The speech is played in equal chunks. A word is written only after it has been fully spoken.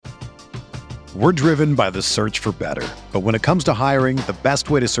We're driven by the search for better. But when it comes to hiring, the best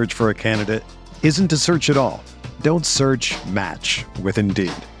way to search for a candidate isn't to search at all. Don't search, match with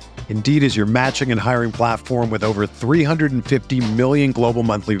Indeed. Indeed is your matching and hiring platform with over 350 million global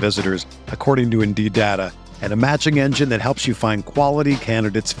monthly visitors, according to Indeed data, and a matching engine that helps you find quality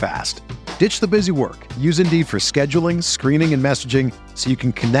candidates fast. Ditch the busy work. Use Indeed for scheduling, screening, and messaging so you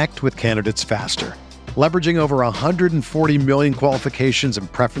can connect with candidates faster. Leveraging over 140 million qualifications and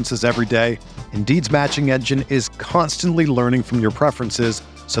preferences every day, Indeed's matching engine is constantly learning from your preferences,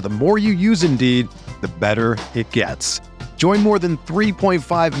 so the more you use Indeed, the better it gets. Join more than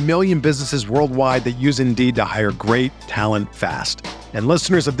 3.5 million businesses worldwide that use Indeed to hire great talent fast. And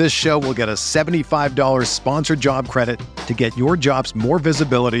listeners of this show will get a $75 sponsored job credit to get your jobs more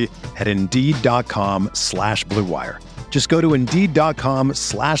visibility at Indeed.com/Blue Wire. Just go to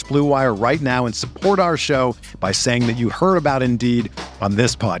Indeed.com/Blue Wire right now and support our show by saying that you heard about Indeed on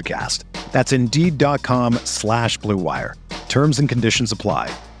this podcast. That's Indeed.com/Blue Wire. Terms and conditions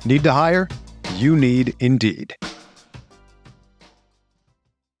apply. Need to hire? You need Indeed.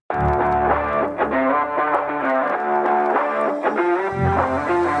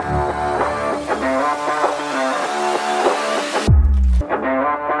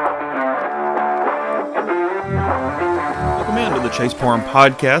 Chase Parham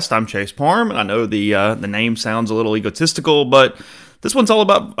Podcast. I'm Chase Parham, and I know the name sounds a little egotistical, but this one's all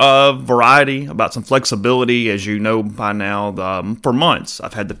about variety, about some flexibility. As you know by now, for months,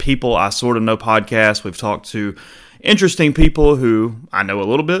 I've had the People I Sort of Know podcast. We've talked to interesting people who I know a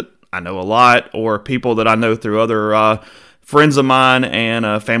little bit, I know a lot, or people that I know through other friends of mine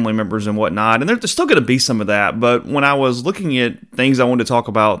and family members and whatnot. And there's still going to be some of that. But when I was looking at things I wanted to talk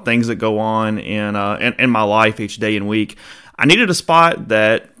about, things that go on in my life each day and week, I needed a spot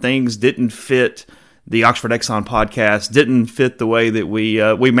that things didn't fit the Oxford Exxon podcast, didn't fit the way that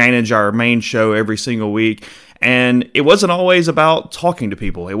we manage our main show every single week. And it wasn't always about talking to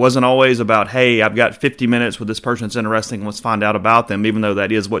people. It wasn't always about, hey, I've got 50 minutes with this person that's interesting, let's find out about them, even though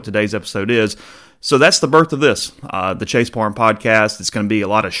that is what today's episode is. So that's the birth of this, the Chase Parham Podcast. It's going to be a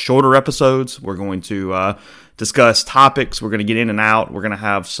lot of shorter episodes. We're going to discuss topics. We're going to get in and out. We're going to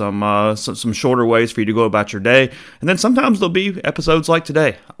have some shorter ways for you to go about your day. And then sometimes there'll be episodes like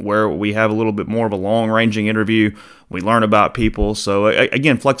today where we have a little bit more of a long-ranging interview. We learn about people. So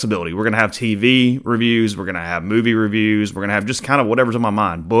again, flexibility. We're going to have TV reviews. We're going to have movie reviews. We're going to have just kind of whatever's on my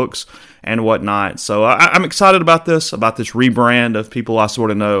mind, books and whatnot. So I'm excited about this rebrand of People I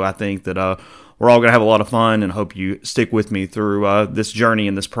Sort of Know. I think that we're all going to have a lot of fun, and hope you stick with me through this journey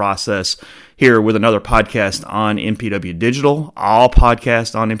and this process here with another podcast on MPW Digital. All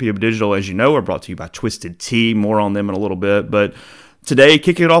podcasts on MPW Digital, as you know, are brought to you by Twisted Tea. More on them in a little bit. But today,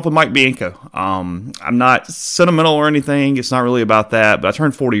 kicking it off with Mike Bianco. I'm not sentimental or anything. It's not really about that. But I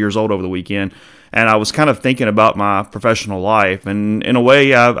turned 40 years old over the weekend, and I was kind of thinking about my professional life. And in a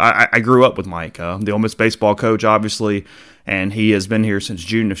way, I grew up with Mike, the Ole Miss baseball coach, obviously. And he has been here since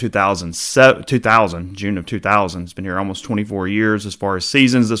June of 2000. June of 2000. He's been here almost 24 years as far as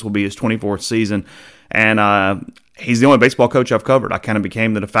seasons. This will be his 24th season. And he's the only baseball coach I've covered. I kind of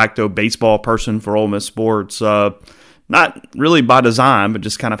became the de facto baseball person for Ole Miss sports. Not really by design, but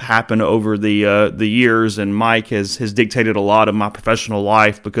just kind of happened over the years. And Mike has dictated a lot of my professional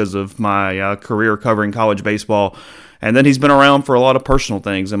life because of my career covering college baseball. And then he's been around for a lot of personal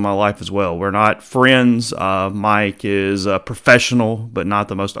things in my life as well. We're not friends. Mike is a professional, but not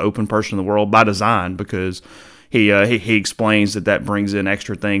the most open person in the world by design, because he explains that brings in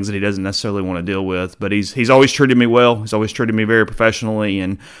extra things that he doesn't necessarily want to deal with. But he's always treated me well. He's always treated me very professionally.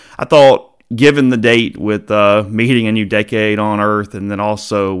 And I thought, given the date with me hitting a new decade on Earth, and then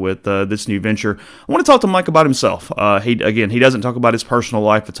also with this new venture, I want to talk to Mike about himself. He doesn't talk about his personal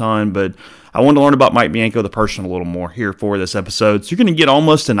life a ton, but I wanted to learn about Mike Bianco, the person, a little more here for this episode. So you're going to get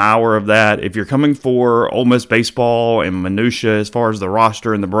almost an hour of that. If you're coming for Ole Miss baseball and minutia as far as the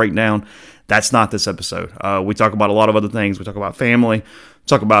roster and the breakdown, that's not this episode. We talk about a lot of other things. We talk about family.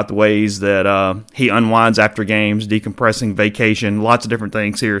 Talk about the ways that he unwinds after games, decompressing, vacation, lots of different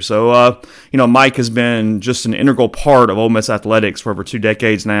things here. So, Mike has been just an integral part of Ole Miss athletics for over 2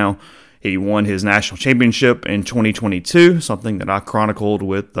 decades now. He won his national championship in 2022, something that I chronicled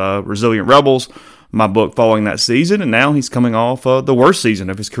with Resilient Rebels, my book following that season, and now he's coming off the worst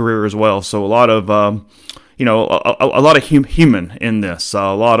season of his career as well. So a lot of a lot of human in this,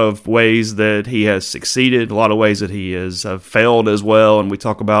 a lot of ways that he has succeeded, a lot of ways that he has failed as well. And we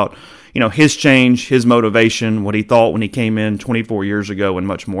talk about, his change, his motivation, what he thought when he came in 24 years ago, and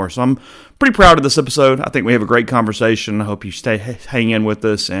much more. So I'm pretty proud of this episode. I think we have a great conversation. I hope you hang in with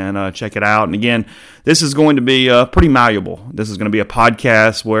us and check it out. And again, this is going to be pretty malleable. This is going to be a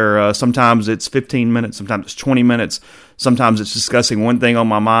podcast where sometimes it's 15 minutes, sometimes it's 20 minutes, sometimes it's discussing one thing on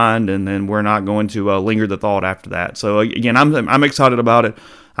my mind, and then we're not going to linger the thought after that. So again, I'm excited about it.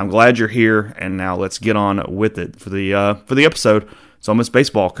 I'm glad you're here, and now let's get on with it for the episode. It's Ole Miss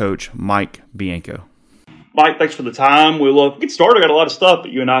baseball coach Mike Bianco. Mike, thanks for the time. We'll get started. I got a lot of stuff,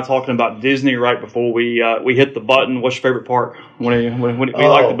 but you and I talking about Disney right before we hit the button. What's your favorite part? What do you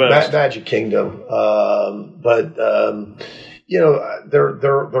like the best? Magic Kingdom.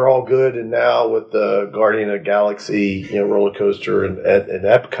 They're all good, and now with the Guardian of the Galaxy, roller coaster and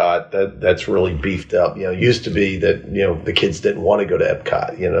Epcot, that's really beefed up. It used to be that the kids didn't want to go to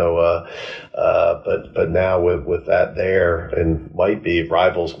Epcot, but now with that there, and might be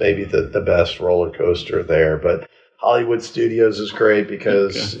rivals maybe the best roller coaster there. But Hollywood Studios is great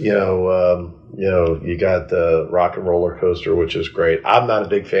because you got the Rock and Roller Coaster, which is great. I'm not a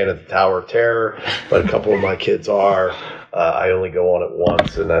big fan of the Tower of Terror, but a couple of my kids are. I only go on it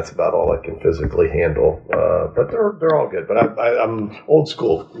once, and that's about all I can physically handle. But they're all good. But I'm old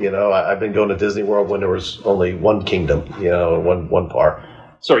school. I've been going to Disney World when there was only one kingdom, one park.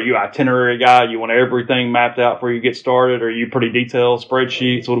 So are you an itinerary guy? You want everything mapped out before you get started? Or are you pretty detailed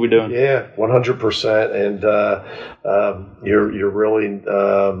spreadsheets? What are we doing? Yeah, 100%. And you're really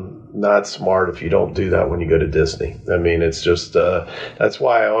not smart if you don't do that when you go to Disney. I mean, it's just that's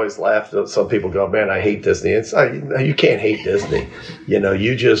why I always laugh. Some people go, "Man, I hate Disney." It's not, you can't hate Disney.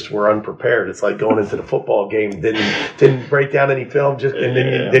 You just were unprepared. It's like going into the football game, didn't break down any film,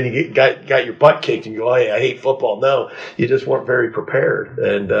 then you got your butt kicked, and you go, "Hey, I hate football." No, you just weren't very prepared.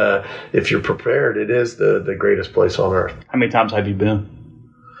 And if you're prepared, it is the greatest place on earth. How many times have you been?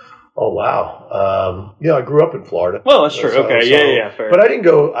 Oh, wow. I grew up in Florida. Well, that's true. Okay. Yeah, fair. But I didn't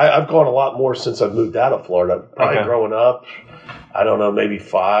go, I've gone a lot more since I've moved out of Florida. Probably growing up, I don't know, maybe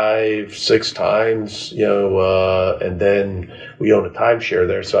 5-6 times, and then we own a timeshare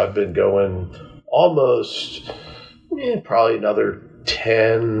there. So I've been going almost, probably another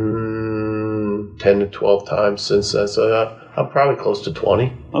 10 to 12 times since then. So I'm probably close to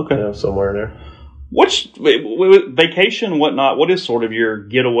 20. Okay. Somewhere in there. What's vacation and whatnot? What is sort of your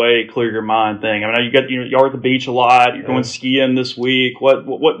getaway, clear your mind thing? I mean, you're at the beach a lot. You're going skiing this week.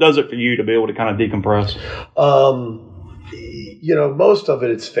 What does it for you to be able to kind of decompress? Most of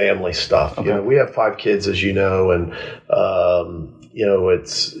it's family stuff. Okay. We have 5 kids, as you know, and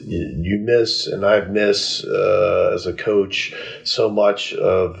it's you miss, and I've missed as a coach so much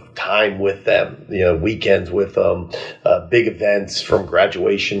of time with them. Weekends with them, big events from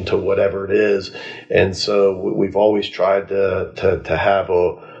graduation to whatever it is, and so we've always tried to have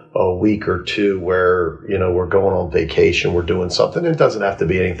a week or two where we're going on vacation, we're doing something. It doesn't have to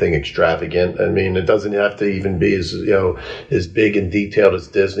be anything extravagant. I mean, it doesn't have to even be as big and detailed as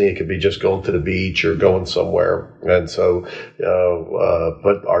Disney. It could be just going to the beach or going somewhere. And so,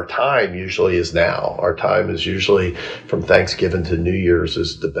 but our time usually is now. Our time is usually from Thanksgiving to New Year's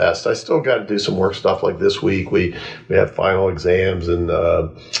is the best. I still got to do some work stuff like this week. We have final exams and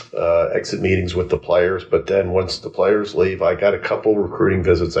exit meetings with the players. But then once the players leave, I got a couple recruiting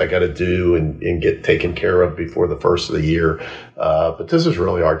visits I got to do and get taken care of before the first of the year. But this is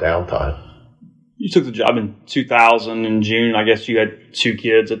really our downtime. You took the job in 2000 in June. I guess you had 2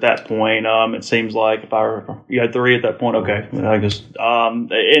 kids at that point. It seems like you had 3 at that point. Okay, I guess.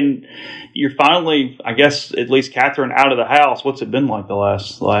 And you're finally, I guess, at least Catherine out of the house. What's it been like the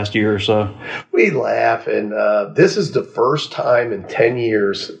last year or so? We laugh, and this is the first time in 10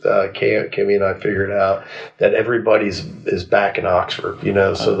 years, Kimmy and I figured out that is back in Oxford.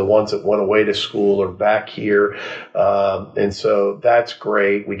 So the ones that went away to school are back here, and so that's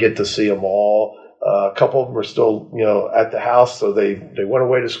great. We get to see them all. A couple of them are still, at the house, so they went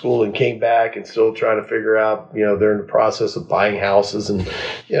away to school and came back and still trying to figure out, they're in the process of buying houses and,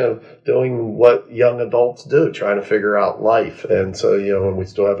 doing what young adults do, trying to figure out life. And so, and we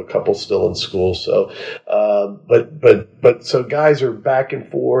still have a couple still in school. So, so guys are back and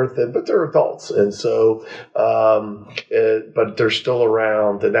forth, but they're adults. And so, but they're still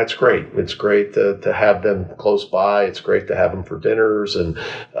around, and that's great. It's great to have them close by. It's great to have them for dinners. And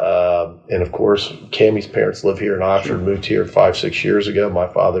of course, Cammie's parents live here in Oxford, moved here 5-6 years ago. My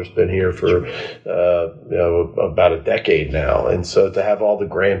father's been here for, about a decade now. And so to have all the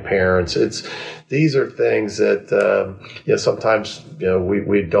grandparents, these are things that, sometimes,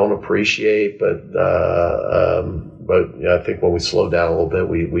 we don't appreciate, but I think when we slow down a little bit,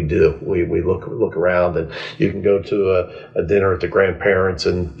 we do. We look around, and you can go to a dinner at the grandparents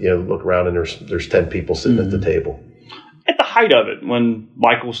and, look around and there's 10 people sitting at the table. at the height of it, when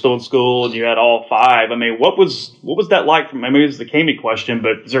Michael was still in school and you had all five, I mean, what was that like? I mean, it's the Cammy question,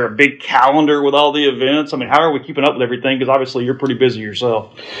 but is there a big calendar with all the events? I mean, how are we keeping up with everything? Because obviously you're pretty busy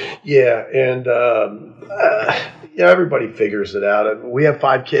yourself. Yeah, and everybody figures it out. And we have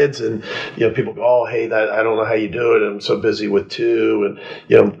 5 kids, and people go, "Oh, hey, I don't know how you do it. I'm so busy with 2."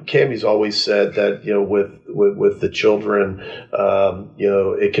 And Cammy's always said that with the children,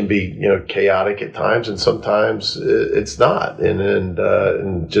 it can be chaotic at times, and sometimes it's not.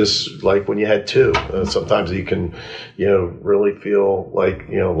 And just like when you had 2, sometimes you can really feel like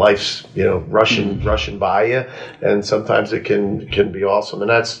life's rushing by you, and sometimes it can be awesome. And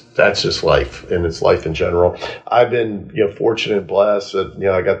that's just life, and it's life in general. I've been fortunate and blessed that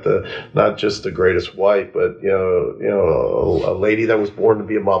I got not just the greatest wife, but a lady that was born to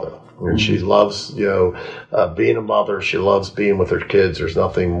be a mother. And she loves, being a mother. She loves being with her kids. There's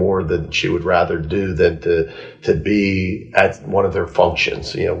nothing more that she would rather do than to be at one of their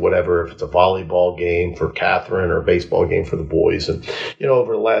functions, whatever, if it's a volleyball game for Catherine or a baseball game for the boys. And,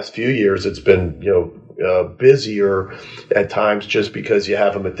 over the last few years, it's been, busier at times just because you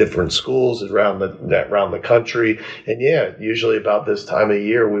have them at different schools around the country. And usually about this time of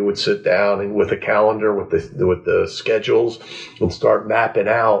year, we would sit down and with a calendar with the schedules and start mapping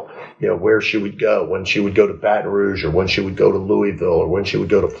out, where she would go, when she would go to Baton Rouge, or when she would go to Louisville, or when she would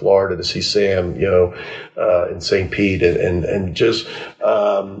go to Florida to see Sam, in St. Pete, and just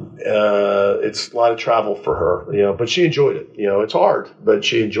it's a lot of travel for her, but she enjoyed it. It's hard, but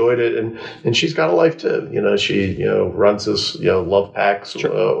she enjoyed it, and she's got a life too. She runs this Love Packs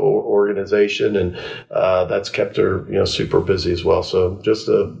organization, and that's kept her super busy as well. So just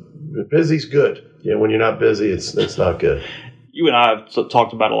busy's good. When you're not busy, it's not good. You and I have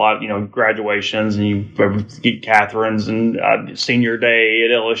talked about a lot, graduations, and you get Catherine's and senior day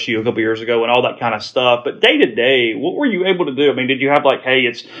at LSU a couple years ago and all that kind of stuff. But day to day, what were you able to do? I mean, did you have hey,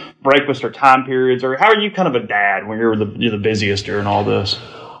 it's breakfast or time periods, or how are you kind of a dad when you're the busiest during all this?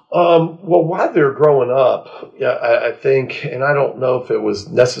 Well, while they're growing up, I think, and I don't know if it was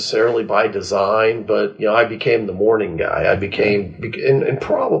necessarily by design, but, I became the morning guy. And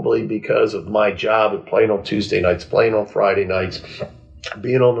probably because of my job of playing on Tuesday nights, playing on Friday nights,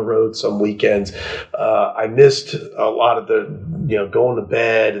 being on the road some weekends, I missed a lot of the, going to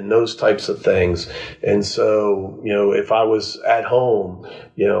bed and those types of things. And so, if I was at home,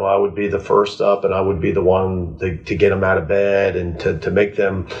 I would be the first up, and I would be the one to get them out of bed and to make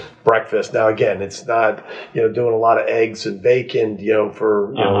them breakfast. Now, again, it's not, doing a lot of eggs and bacon,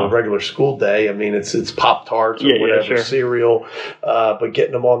 for, a regular school day. I mean, it's Pop-Tarts or whatever, sure. Cereal, but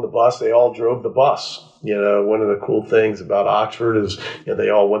getting them on the bus, they all drove the bus. One of the cool things about Oxford is, they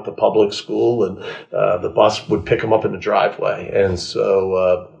all went to public school, and the bus would pick them up in the driveway. And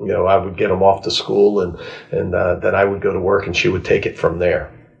so, I would get them off to school, and then I would go to work, and she would take it from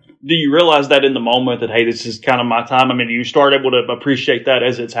there. Do you realize that in the moment that, hey, this is kind of my time? I mean, do you start able to appreciate that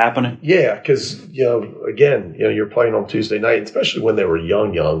as it's happening? Yeah, because, again, you're playing on Tuesday night, especially when they were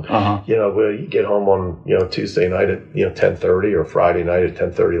young. You get home on, Tuesday night at, 10:30, or Friday night at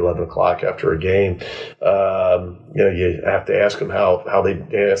 10:30, 11 o'clock after a game. You have to ask them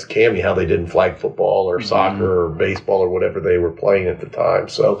ask Cammy how they did in flag football or soccer or baseball or whatever they were playing at the time.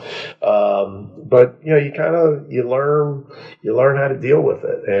 So, but, you learn how to deal with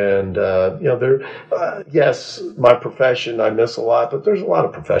it. And, yes, my profession, I miss a lot, but there's a lot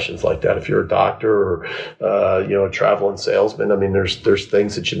of professions like that. If you're a doctor or, a traveling salesman, I mean, there's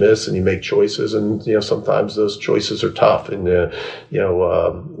things that you miss, and you make choices, and, sometimes those choices are tough, and,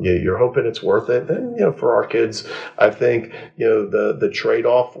 you're hoping it's worth it. And, for our kids, I think, the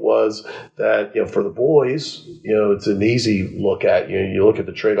trade-off was that, for the boys, it's an easy look at. You look at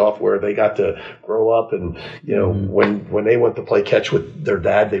the trade-off where they got to grow up, and, when they went to play catch with their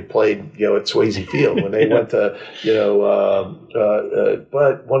dad, they played, at Swayze Field. When they went to,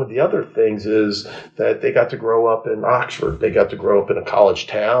 but one of the other things is that they got to grow up in Oxford. They got to grow up in a college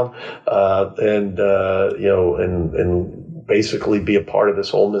town, and basically be a part of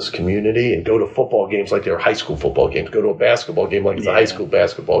this Ole Miss community, and go to football games like they're high school football games, go to a basketball game like it's a high school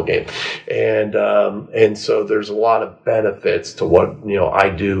basketball game. And so there's a lot of benefits to what, I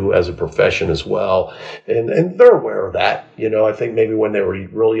do as a profession as well. And they're aware of that. I think maybe when they were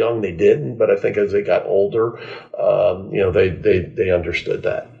real young, they didn't, but I think as they got older, they understood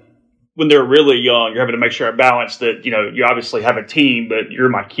that. when they're really young, you're having to make sure I balance that, you obviously have a team, but you're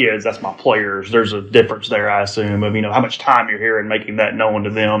my kids, that's my players. There's a difference there, I assume, of, how much time you're here and making that known to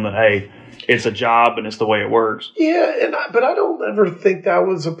them that, hey, it's a job and it's the way it works. Yeah, but I don't ever think that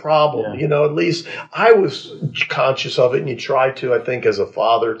was a problem. Yeah. At least I was conscious of it, and you try to, I think, as a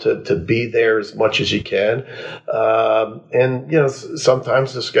father, to be there as much as you can.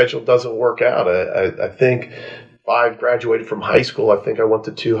 Sometimes the schedule doesn't work out. I think I graduated from high school. I think I went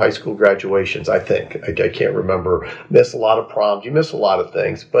to 2 high school graduations. I can't remember. Missed a lot of proms. You miss a lot of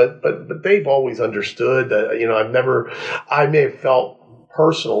things, but they've always understood that. I may have felt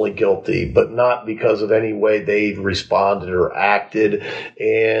personally guilty, but not because of any way they've responded or acted,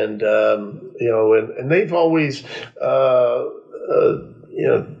 and and they've always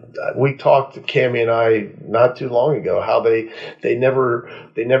we talked to Cammie and I not too long ago how they never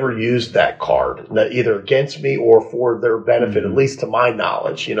used that card, either against me or for their benefit, at least to my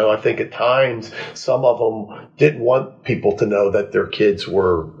knowledge. I think at times some of them didn't want people to know that their kids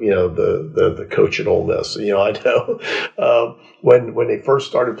were the coach at Ole Miss. I know when they first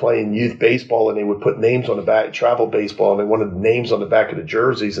started playing youth baseball and they would put names on the back, travel baseball, and they wanted names on the back of the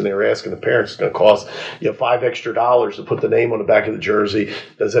jerseys, and they were asking the parents, it's going to cost $5 extra to put the name on the back of the jersey.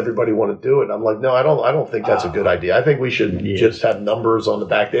 Does everybody want to do it? And I'm like, no, I don't think that's a good idea. I think we should just have numbers on the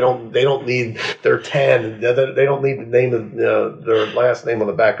back. They don't need their 10. They don't need the name of their last name on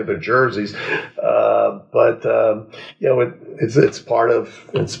the back of their jerseys. It's part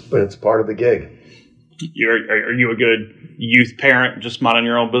of the gig. Are you a good youth parent, just minding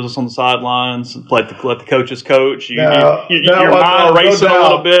your own business on the sidelines, let the coaches coach? Your mind racing a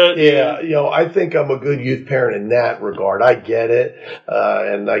little bit. Yeah, I think I'm a good youth parent in that regard. I get it,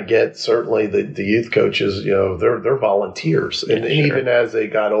 and I get certainly the youth coaches. They're volunteers, and even as they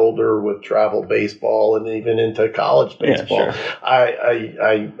got older with travel baseball and even into college baseball,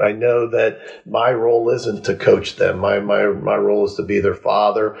 I know that my role isn't to coach them. My role is to be their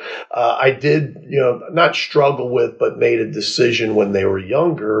father. I did not struggle with, but made a decision when they were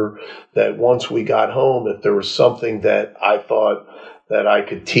younger that once we got home, if there was something that I thought that I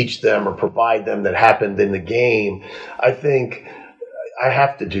could teach them or provide them that happened in the game, I think I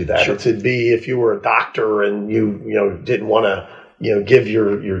have to do that. Sure. It'd be if you were a doctor and you didn't want to give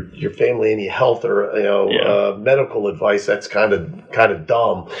your family any health or medical advice. That's kind of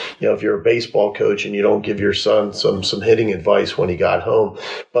dumb. If you're a baseball coach and you don't give your son some hitting advice when he got home,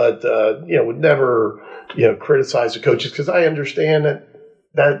 but would never criticize the coaches, because I understand that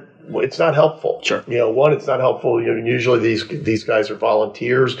it's not helpful. Sure. It's not helpful. Usually these guys are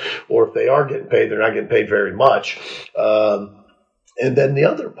volunteers, or if they are getting paid, they're not getting paid very much. And then the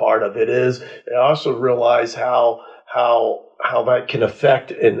other part of it is I also realize how that can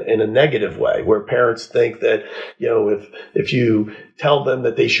affect in a negative way, where parents think that, if you tell them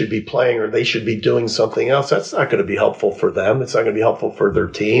that they should be playing or they should be doing something else, that's not going to be helpful for them. It's not going to be helpful for their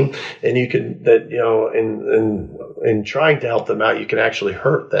team. And you can, in trying to help them out, you can actually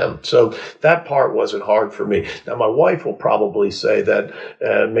hurt them. So that part wasn't hard for me. Now, my wife will probably say that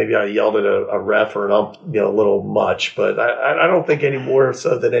maybe I yelled at a ref or an ump, a little much, but I don't think any more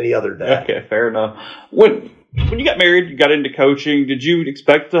so than any other day. Okay, fair enough. When you got married, you got into coaching, did you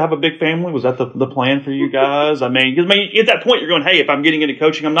expect to have a big family? Was that the plan for you guys? Because at that point, you're going, hey, if I'm getting into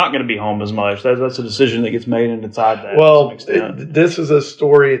coaching, I'm not going to be home as much. That's a decision that gets made and decide that. Well, this is a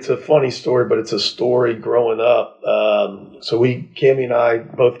story. It's a funny story, but it's a story growing up. So Cammie and I,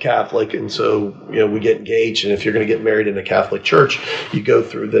 both Catholic, and so we get engaged. And if you're going to get married in a Catholic church, you go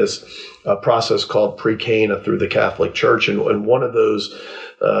through this process called pre-Cana through the Catholic Church, and one of those.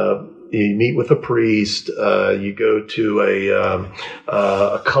 You meet with a priest. You go to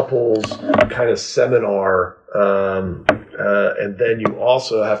a couples kind of seminar, and then you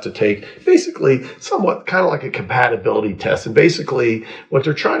also have to take basically somewhat kind of like a compatibility test. And basically, what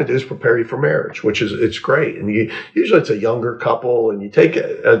they're trying to do is prepare you for marriage, which is it's great. And usually it's a younger couple, and you take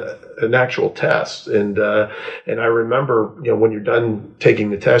an actual test. And I remember, when you're done taking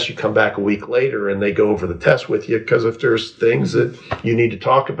the test, you come back a week later and they go over the test with you, because if there's things that you need to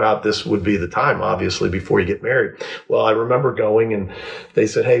talk about, this would be the time, obviously, before you get married. Well, I remember going and they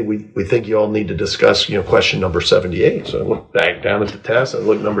said, hey, we think you all need to discuss, question number 78. So I looked back down at the test, I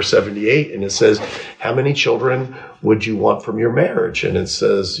looked number 78, and it says, how many children would you want from your marriage? And it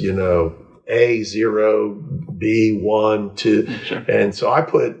says, A, 0, B, 1, 2. Sure. And so I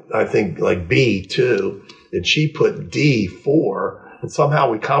put, I think, like B, 2, and she put D, 4, and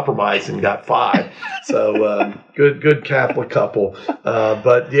somehow we compromised and got 5. So Good Catholic couple.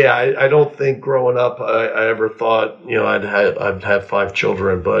 But yeah, I don't think growing up I ever thought, I'd have 5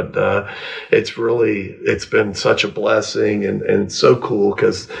 children, but it's been such a blessing and so cool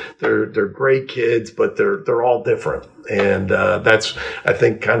because they're great kids, but they're all different. And that's, I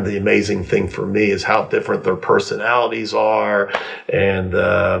think, kind of the amazing thing for me is how different their personalities are. And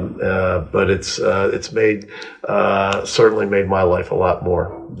but it's certainly made my life a lot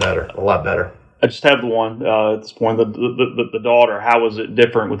better. I just have the one at this point. The daughter. How was it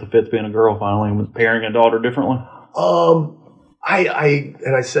different with the 5th being a girl? Finally, was pairing a daughter differently?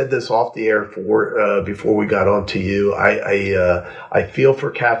 I said this off the air before we got on to you. I feel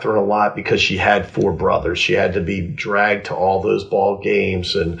for Catherine a lot because she had 4 brothers. She had to be dragged to all those ball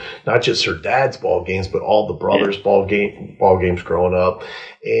games, and not just her dad's ball games, but all the brothers' ball games growing up.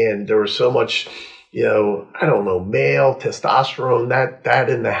 And there was so much, I don't know, male testosterone that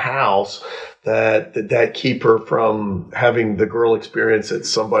in the house that keep her from having the girl experience that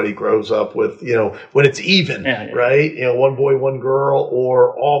somebody grows up with, when it's even, right? One boy, one girl,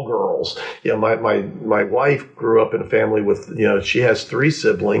 or all girls. My wife grew up in a family with, she has 3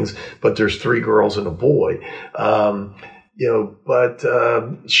 siblings, but there's 3 girls and a boy. But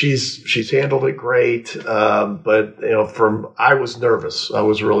she's handled it great. But I was nervous. I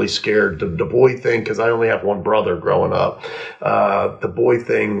was really scared. The boy thing, because I only have one brother growing up. The boy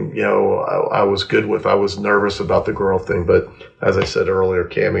thing, I was good with. I was nervous about the girl thing, but as I said earlier,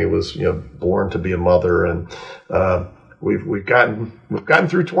 Cammie was born to be a mother, and we've gotten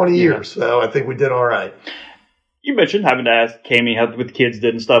through 20 years, so I think we did all right. You mentioned having to ask Cammie how the kids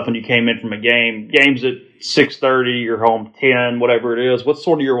did and stuff when you came in from a game. Games at 6:30, you're home 10, whatever it is. What's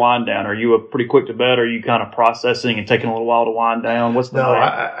sort of your wind down? Are you pretty quick to bed? Or are you kind of processing and taking a little while to wind down? What's the No,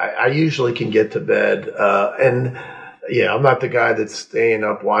 I usually can get to bed. And I'm not the guy that's staying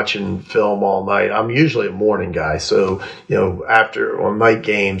up watching film all night. I'm usually a morning guy. So, on night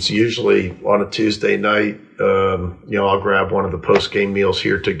games, usually on a Tuesday night, I'll grab one of the post-game meals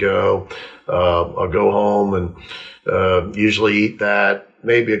here to go. I'll go home and usually eat that,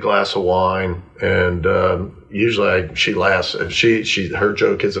 maybe a glass of wine, and usually she laughs. Her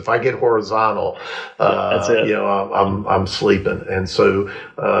joke is if I get horizontal, that's it. I'm sleeping, and so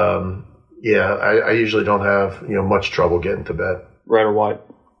I usually don't have much trouble getting to bed. Red or white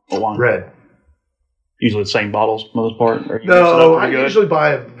or wine? Red. Usually the same bottles for the most part? Or No, I usually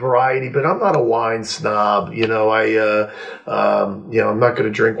buy a variety, but I'm not a wine snob. I'm not going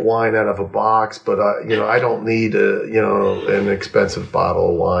to drink wine out of a box, but I don't need an expensive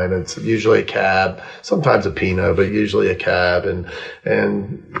bottle of wine. It's usually a Cab, sometimes a Pinot, but usually a Cab, and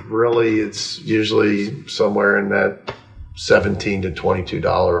really it's usually somewhere in that $17 to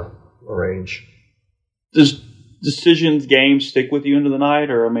 $22 range. Does games stick with you into the night?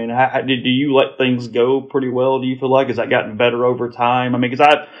 Or, do you let things go pretty well, do you feel like? Has that gotten better over time? Because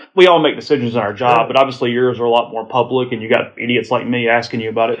we all make decisions in our job, but obviously yours are a lot more public, and you got idiots like me asking you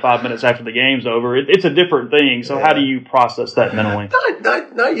about it 5 minutes after the game's over. It's a different thing. So how do you process that mentally?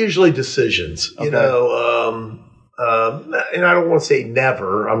 Not usually decisions, Okay. And I don't want to say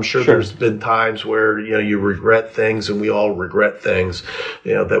never. I'm sure there's been times where, you regret things, and we all regret things,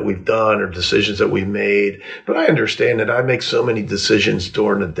 that we've done or decisions that we made. But I understand that I make so many decisions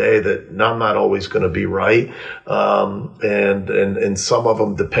during the day that I'm not always going to be right. And some of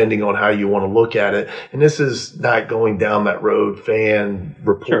them, depending on how you want to look at it. And this is not going down that road, fan,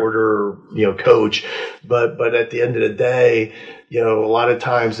 reporter, coach. But at the end of the day, a lot of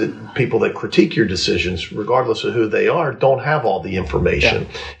times people that critique your decisions, regardless of who they are, don't have all the information.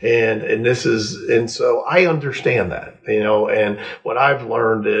 Yeah. And so I understand that, and what I've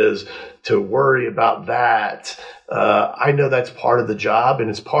learned is to worry about that. I know that's part of the job, and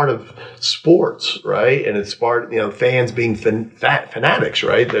it's part of sports, right? And it's part, fans being fanatics,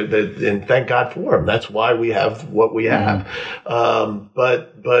 right? And thank God for them. That's why we have what we have.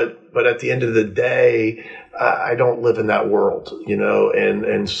 But at the end of the day, I don't live in that world,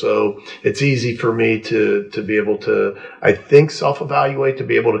 and so it's easy for me to be able to, I think, self-evaluate, to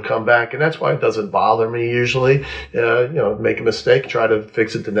be able to come back. And that's why it doesn't bother me usually, make a mistake, try to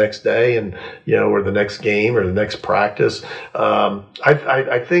fix it the next day and, or the next game or the next practice.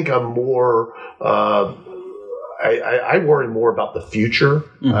 I think I'm more, I worry more about the future,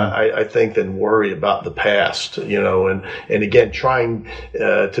 I think, than worry about the past, and again, trying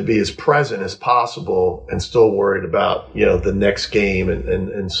to be as present as possible and still worried about, the next game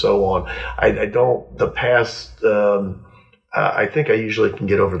and so on. I don't, the past, I think I usually can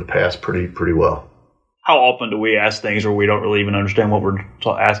get over the past pretty well. How often do we ask things where we don't really even understand what we're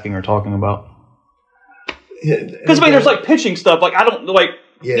asking or talking about? Because, there's pitching stuff. I don't,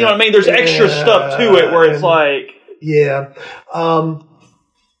 Yeah. You know what I mean? There's extra stuff to it where it's like. Yeah.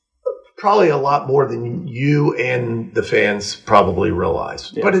 Probably a lot more than you and the fans probably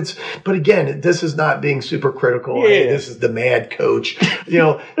realize. Yeah. But again, this is not being super critical. Yeah. Hey, this is the mad coach.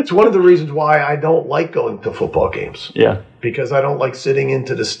 It's one of the reasons why I don't like going to football games. Yeah. Because I don't like sitting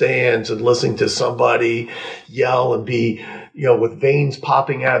into the stands and listening to somebody yell and be, with veins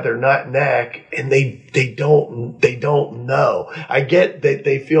popping out of their neck, and they don't know. I get that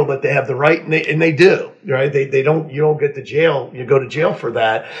they feel that they have the right, and they do, right? You don't get to jail, you go to jail for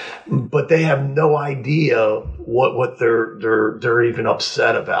that, but they have no idea what they're even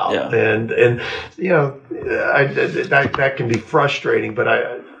upset about, yeah. and that can be frustrating, but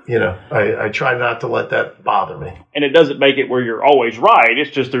I try not to let that bother me. And it doesn't make it where you're always right.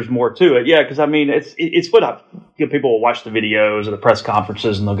 It's just there's more to it. Yeah, because I mean, it's what people will watch the videos or the press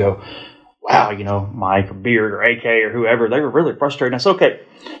conferences and they'll go, wow, Mike or Beard or AK or whoever, they were really frustrated. And I said, okay,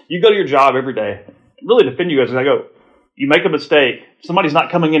 you go to your job every day, really defend you guys. And I go, you make a mistake, somebody's not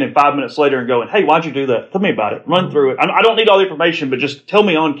coming in 5 minutes later and going, hey, why'd you do that? Tell me about it. Run through it. I don't need all the information, but just tell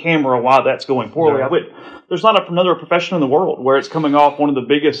me on camera why that's going poorly. Yeah. There's not another profession in the world where it's coming off one of the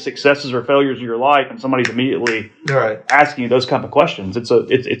biggest successes or failures of your life and somebody's immediately asking you those kind of questions. It's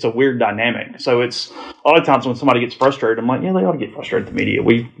a weird dynamic. So it's a lot of times when somebody gets frustrated, I'm like, yeah, they ought to get frustrated at the media.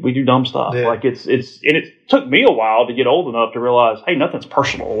 We do dumb stuff. Yeah. Like and it took me a while to get old enough to realize, hey, nothing's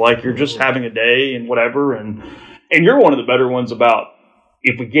personal. Like you're just having a day and whatever. And you're one of the better ones about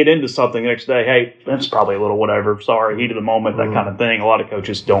if we get into something the next day, hey, that's probably a little whatever. Sorry, heat of the moment, that kind of thing. A lot of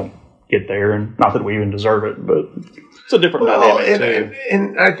coaches don't get there, and not that we even deserve it, but it's a different dynamic too.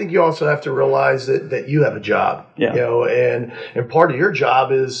 And I think you also have to realize that you have a job, and part of your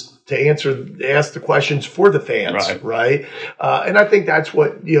job is to ask the questions for the fans, right? And I think that's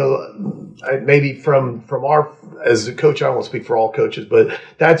what maybe from our as a coach, I don't want to speak for all coaches, but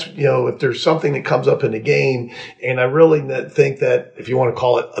that's if there's something that comes up in the game, and I really think that if you want to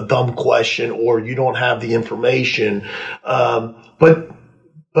call it a dumb question or you don't have the information,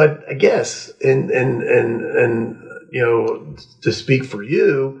 But I guess, and to speak for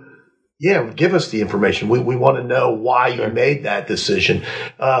you, give us the information. We want to know why you made that decision.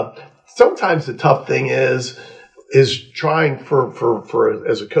 Sometimes the tough thing is trying for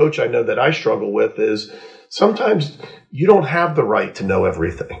as a coach, I know that I struggle with is sometimes you don't have the right to know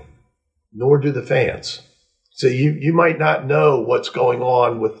everything, nor do the fans. So you might not know what's going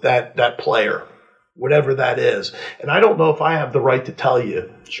on with that player, whatever that is. And I don't know if I have the right to tell you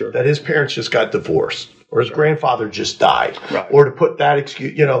that his parents just got divorced or his grandfather just died, or to put that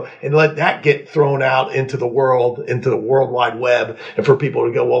excuse, and let that get thrown out into the world, into the World Wide Web, and for people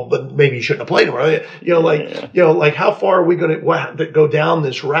to go, well, but maybe you shouldn't have played him, right? Like how far are we going to go down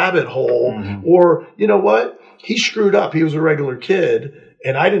this rabbit hole? Mm-hmm. Or, you know what? He screwed up. He was a regular kid,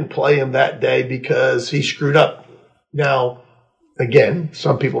 and I didn't play him that day because he screwed up. Now, again,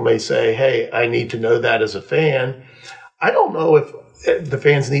 some people may say, hey, I need to know that as a fan. I don't know if the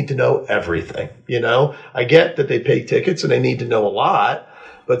fans need to know everything. I get that they pay tickets and they need to know a lot,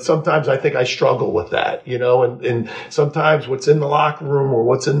 but sometimes I think I struggle with that, and sometimes what's in the locker room or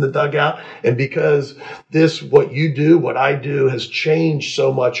what's in the dugout. And because what you do, what I do has changed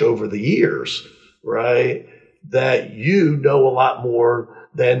so much over the years, right? That you know a lot more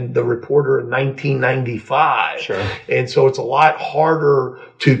than the reporter in 1995. Sure. And so it's a lot harder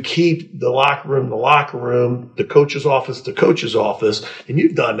to keep the locker room, the coach's office. And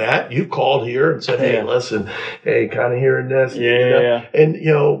you've done that. You've called here and said, hey, listen, hey, kind of hearing this. Yeah. And,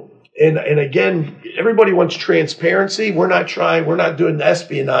 and again, everybody wants transparency. We're not doing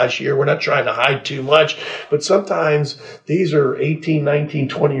espionage here. We're not trying to hide too much. But sometimes these are 18, 19,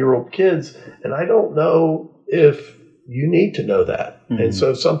 20-year-old kids. And I don't know if you need to know that. Mm-hmm. And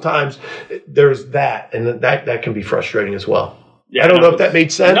so sometimes there's that, and that can be frustrating as well. Yeah, I don't know if that made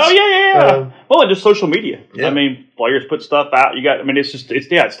sense. No, yeah. Well, and just social media. Yeah. I mean, players put stuff out.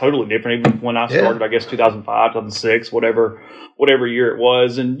 It's totally different. Even when I started, I guess 2005, 2006, whatever year it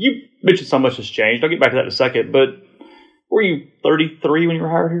was. And you mentioned so much has changed. I'll get back to that in a second. But were you 33 when you were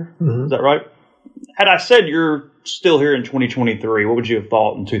hired here? Mm-hmm. Is that right? Had I said you're still here in 2023, what would you have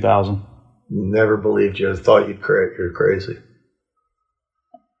thought in 2000? Never believed you. I thought you're crazy.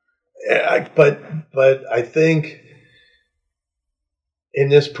 But I think in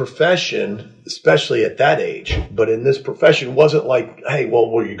this profession, especially at that age, but in this profession, wasn't like, hey, well,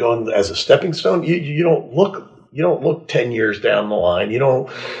 were you going as a stepping stone? You don't look 10 years down the line.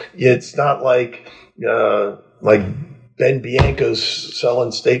 It's not like Ben Bianco's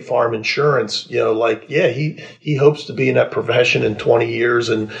selling State Farm insurance, he hopes to be in that profession in 20 years.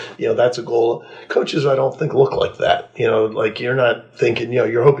 And, that's a goal. Coaches, I don't think look like that. You're not thinking,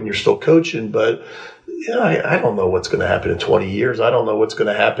 you're hoping you're still coaching, but I don't know what's going to happen in 20 years. I don't know what's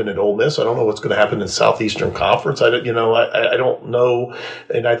going to happen at Ole Miss. I don't know what's going to happen in the Southeastern Conference. I don't know.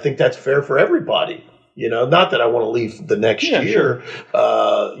 And I think that's fair for everybody. Not that I want to leave the next year. Sure.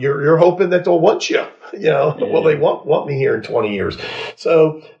 You're hoping that they'll want you. Well, they want me here in 20 years.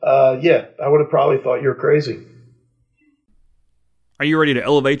 So, I would have probably thought you're crazy. Are you ready to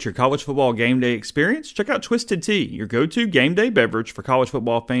elevate your college football game day experience? Check out Twisted Tea, your go-to game day beverage for college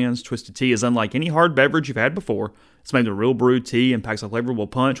football fans. Twisted Tea is unlike any hard beverage you've had before. It's made with real brewed tea and packs a flavorful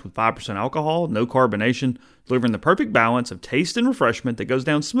punch with 5% alcohol, no carbonation, delivering the perfect balance of taste and refreshment that goes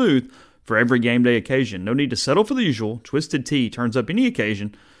down smooth for every game day occasion. No need to settle for the usual. Twisted Tea turns up any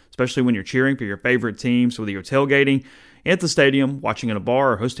occasion, especially when you're cheering for your favorite teams, whether you're tailgating at the stadium, watching at a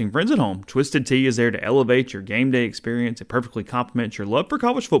bar, or hosting friends at home. Twisted Tea is there to elevate your game day experience. It perfectly complements your love for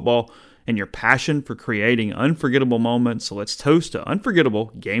college football and your passion for creating unforgettable moments. So let's toast to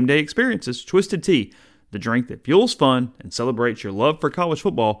unforgettable game day experiences. Twisted Tea, the drink that fuels fun and celebrates your love for college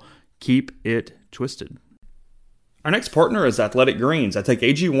football. Keep it twisted. Our next partner is Athletic Greens. I take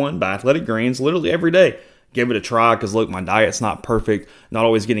AG1 by Athletic Greens literally every day. Give it a try because, look, my diet's not perfect. Not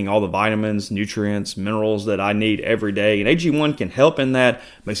always getting all the vitamins, nutrients, minerals that I need every day. And AG1 can help in that.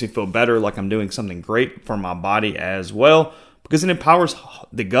 Makes me feel better, like I'm doing something great for my body as well, because it empowers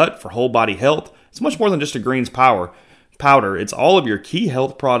the gut for whole body health. It's much more than just a greens powder. It's all of your key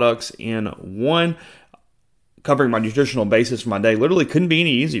health products in one, covering my nutritional basis for my day. Literally couldn't be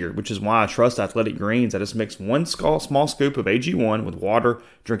any easier, which is why I trust Athletic Greens. I just mix one small scoop of AG1 with water,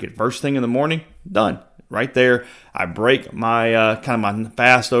 drink it first thing in the morning, done. Right there, I break my my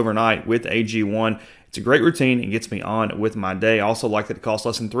fast overnight with AG1. It's a great routine and gets me on with my day. I also like that it costs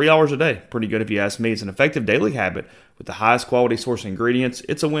less than $3 a day. Pretty good if you ask me. It's an effective daily habit with the highest quality source ingredients.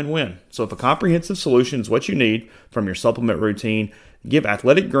 It's a win-win. So if a comprehensive solution is what you need from your supplement routine, give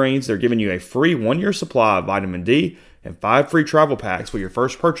Athletic Greens. They're giving you a free 1-year supply of vitamin D and 5 free travel packs with your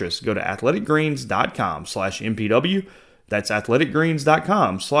first purchase. Go to athleticgreens.com/MPW. That's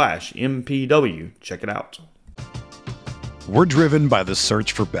athleticgreens.com/MPW. Check it out. We're driven by the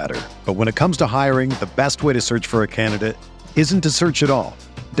search for better. But when it comes to hiring, the best way to search for a candidate isn't to search at all.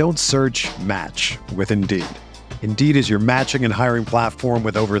 Don't search, match with Indeed. Indeed is your matching and hiring platform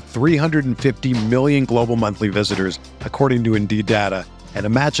with over 350 million global monthly visitors, according to Indeed data, and a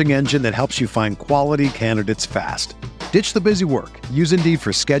matching engine that helps you find quality candidates fast. Ditch the busy work. Use Indeed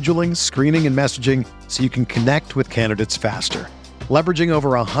for scheduling, screening, and messaging so you can connect with candidates faster. Leveraging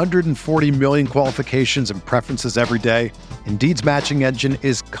over 140 million qualifications and preferences every day, Indeed's matching engine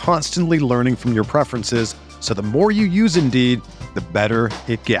is constantly learning from your preferences, so the more you use Indeed, the better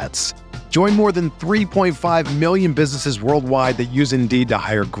it gets. Join more than 3.5 million businesses worldwide that use Indeed to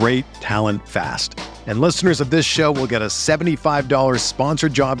hire great talent fast. And listeners of this show will get a $75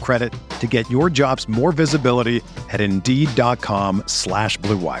 sponsored job credit to get your jobs more visibility at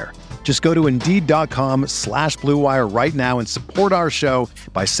Indeed.com/Blue Wire. Just go to Indeed.com/Blue Wire right now and support our show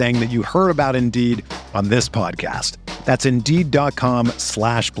by saying that you heard about Indeed on this podcast. That's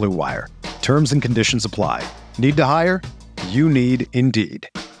Indeed.com/Blue Wire. Terms and conditions apply. Need to hire? You need Indeed.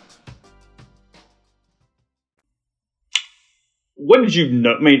 What did you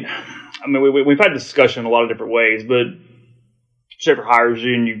know? I mean, we've had discussion in a lot of different ways, but whichever hires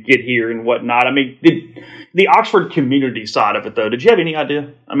you and you get here and whatnot. I mean, the Oxford community side of it, though, did you have any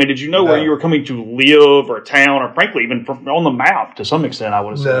idea? I mean, did you know where you were coming to live or town, or frankly, even on the map to some extent, I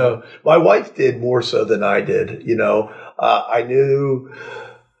would assume? No, my wife did more so than I did. I knew,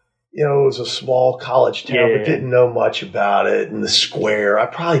 it was a small college town, but didn't know much about it. And the Square, I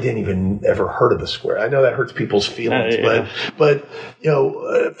probably didn't even ever heard of the Square. I know that hurts people's feelings, but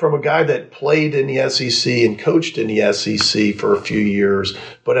from a guy that played in the SEC and coached in the SEC for a few years,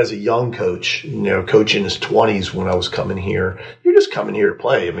 but as a young coach, coach in his 20s when I was coming here, you're just coming here to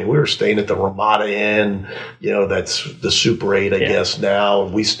play. I mean, we were staying at the Ramada Inn, that's the Super 8, I guess now.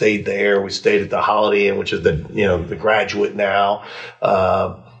 We stayed there. We stayed at the Holiday Inn, which is the Graduate now.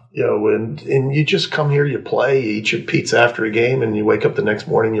 And you just come here, you play, you eat your pizza after a game, and you wake up the next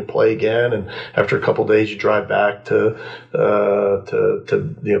morning, you play again, and after a couple of days, you drive back to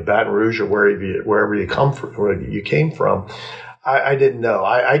Baton Rouge or wherever you came from. I didn't know.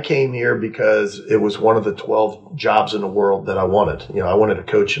 I came here because it was one of the 12 jobs in the world that I wanted. I wanted to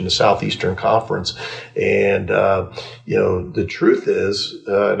coach in the Southeastern Conference. And, the truth is,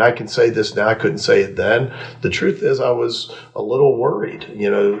 and I can say this now, I couldn't say it then. The truth is I was a little worried,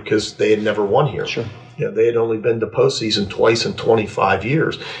 because they had never won here. Sure. they had only been to postseason twice in 25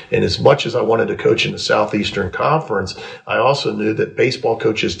 years. And as much as I wanted to coach in the Southeastern Conference, I also knew that baseball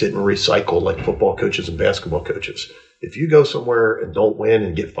coaches didn't recycle like football coaches and basketball coaches. If you go somewhere and don't win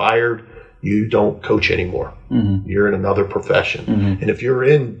and get fired, you don't coach anymore. Mm-hmm. You're in another profession. Mm-hmm. And if you're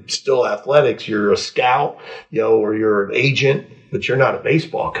in still athletics, you're a scout, or you're an agent, but you're not a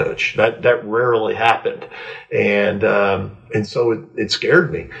baseball coach. That rarely happened. And so it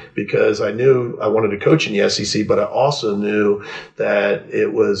scared me because I knew I wanted to coach in the SEC, but I also knew that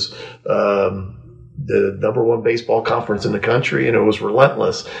it was the number one baseball conference in the country, and it was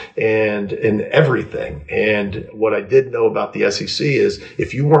relentless and in everything. And what I did know about the SEC is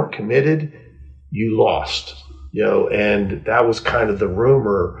if you weren't committed, you lost. And that was kind of the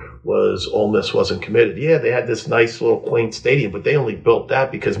rumor was Ole Miss wasn't committed. Yeah, they had this nice little quaint stadium, but they only built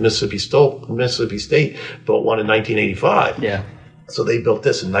that because Mississippi State built one in 1985. Yeah. So they built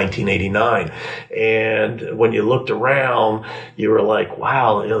this in 1989. And when you looked around, you were like,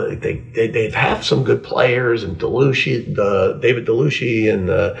 wow, they have some good players and David Delucci, and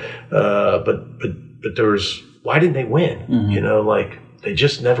but there was, why didn't they win? Mm-hmm. They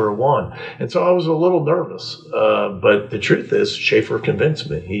just never won. And so I was a little nervous. But the truth is, Schaefer convinced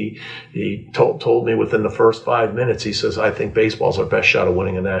me. He told me within the first 5 minutes, he says, I think baseball's our best shot of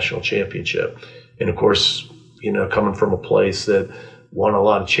winning a national championship. And of course, coming from a place that won a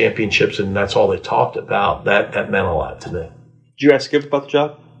lot of championships and that's all they talked about, that meant a lot to me. Did you ask Skip about the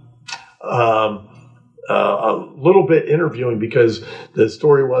job? A little bit interviewing, because the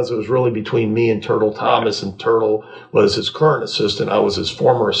story was it was really between me and Turtle Thomas, and Turtle was his current assistant. I was his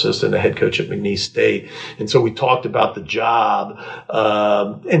former assistant, the head coach at McNeese State. And so we talked about the job,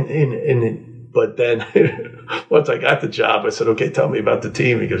 but then once I got the job, I said, okay, tell me about the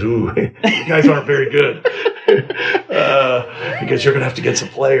team. He goes, ooh, you guys aren't very good. Because you're going to have to get some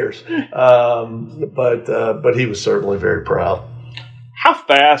players. But he was certainly very proud. How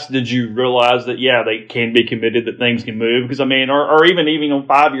fast did you realize that, they can be committed, that things can move? Because, or even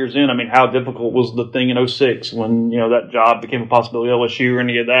 5 years in, how difficult was the thing in 2006 when, that job became a possibility at LSU or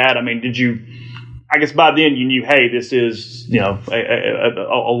any of that? Did you, I guess by then you knew, hey, this is,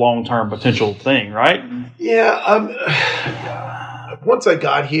 a long-term potential thing, right? Yeah. Once I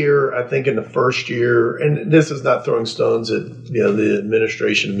got here, I think in the first year, and this is not throwing stones at the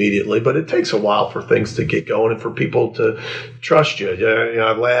administration immediately, but it takes a while for things to get going and for people to trust you.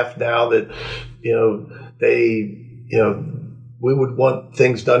 I laugh now that we would want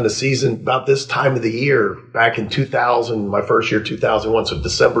things done the season about this time of the year back in 2000, my first year, 2001. So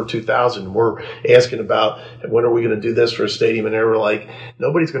December 2000, we're asking about when are we going to do this for a stadium, and they were like,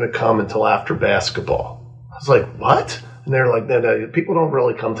 nobody's going to come until after basketball. I was like, what? And they're like, no, people don't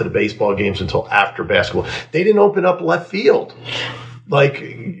really come to the baseball games until after basketball. They didn't open up left field.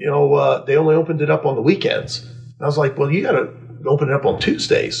 They only opened it up on the weekends. And I was like, well, you got to open it up on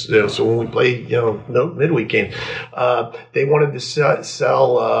Tuesdays. So when we play, no midweek games, they wanted to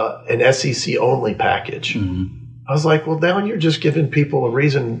sell an SEC only package. Mm-hmm. I was like, well, now you're just giving people a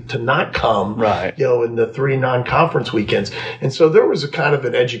reason to not come, right? In the 3 non-conference weekends. And so there was a kind of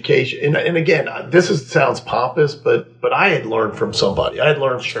an education. And again, sounds pompous, but I had learned from somebody. I had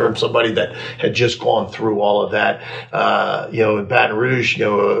learned from somebody that had just gone through all of that, in Baton Rouge,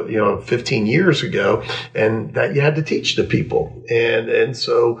 15 years ago, and that you had to teach the people. And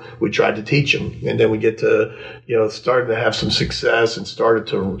so we tried to teach them. And then we get to, starting to have some success and started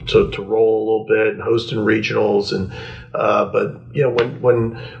to roll a little bit and hosting regionals. But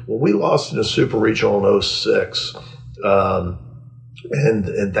when we lost in a super regional in 2006,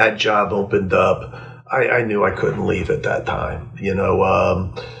 and that job opened up, I knew I couldn't leave at that time.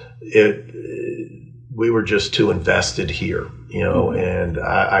 We were just too invested here, and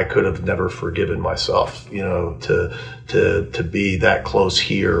I could have never forgiven myself, to be that close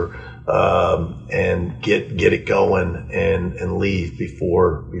here, and get it going and leave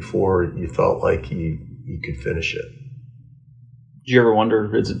before you felt like you could finish it. Did you ever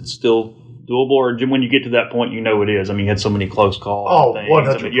wonder, is it still doable, or when you get to that point, it is? You had so many close calls. Oh,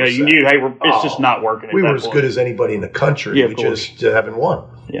 100%. You knew, hey, it's just not working. We were as good as anybody in the country. Yeah, we just haven't won.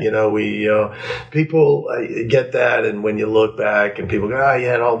 Yeah. People get that, and when you look back and people go, you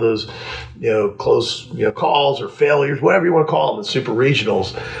had all those, close, calls or failures, whatever you want to call them, in super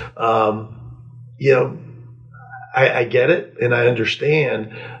regionals. I get it and I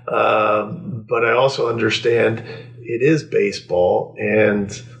understand, but I also understand it is baseball,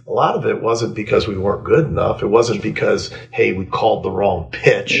 and a lot of it wasn't because we weren't good enough. It wasn't because, hey, we called the wrong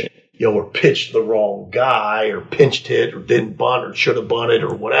pitch. or pitched the wrong guy or pinched hit or didn't bunt or should have bunted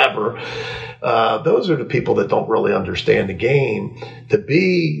or whatever. Those are the people that don't really understand the game. To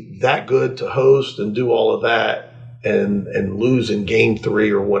be that good to host and do all of that and lose in game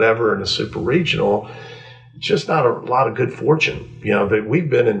 3 or whatever in a super regional, it's just not a lot of good fortune. That we've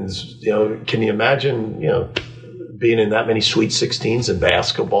been in, can you imagine, being in that many Sweet 16s in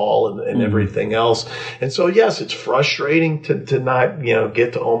basketball and everything else. And so, yes, it's frustrating to not,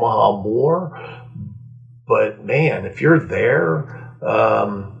 get to Omaha more. But man, if you're there,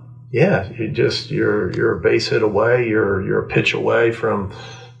 you're a base hit away. You're a pitch away from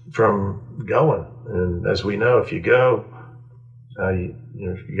going. And as we know, if you go,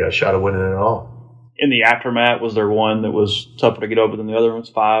 you got a shot of winning it all. In the aftermath, was there one that was tougher to get over than the other ones?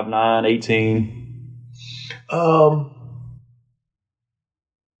 5, 9, 18? I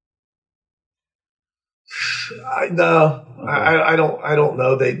don't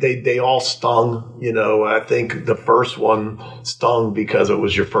know. They all stung. I think the first one stung because it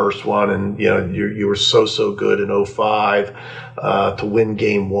was your first one, and you were so good in 05 to win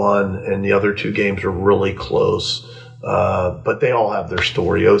game 1, and the other 2 games were really close. But they all have their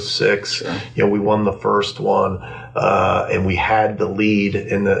story. 06, sure. We won the first one, and we had the lead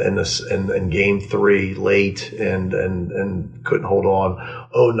in game 3 late and couldn't hold on.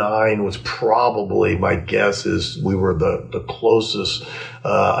 09 was probably, my guess is we were the closest.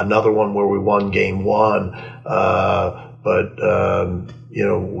 Another one where we won game 1, but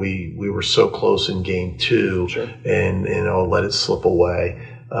we were so close in game 2, sure. and let it slip away.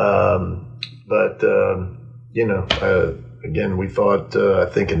 Again, we thought, I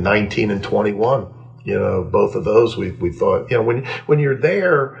think in 19 and 21, both of those, we thought, when you're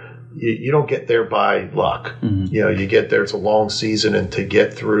there, you don't get there by luck. Mm-hmm. You get there, it's a long season, and to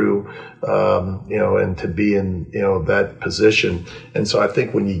get through, and to be in, that position. And so I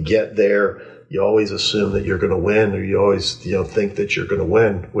think when you get there, you always assume that you're going to win, or you always, think that you're going to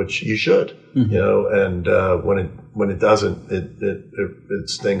win, which you should, and when it doesn't, it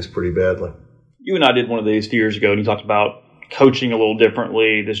stings pretty badly. You and I did one of these a few years ago, and you talked about coaching a little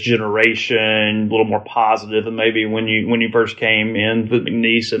differently, this generation, a little more positive than maybe when you first came in with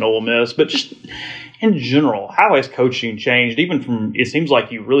McNeese and Ole Miss. But just in general, how has coaching changed? Even from, it seems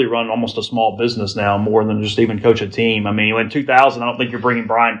like you really run almost a small business now, more than just even coach a team. I mean, in 2000, I don't think you're bringing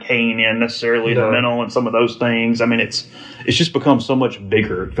Brian Kane in necessarily to mental and some of those things. I mean, it's just become so much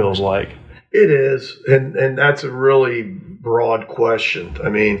bigger, it feels like. It is, and that's a really broad question. I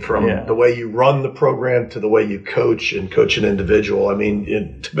mean, from the way you run the program to the way you coach and coach an individual. I mean,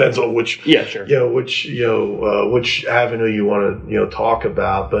 it depends on which which avenue you want to talk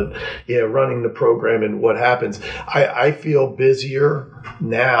about. But running the program and what happens. I feel busier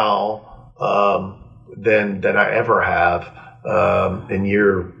now than I ever have in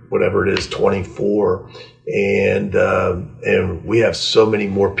year whatever it is, 24, and we have so many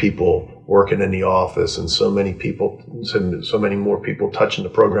more people working in the office, and so many more people touching the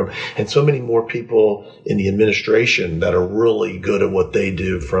program, and so many more people in the administration that are really good at what they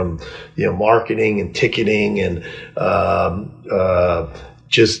do, from marketing and ticketing and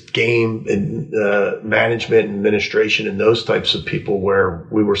just game and management and administration and those types of people, where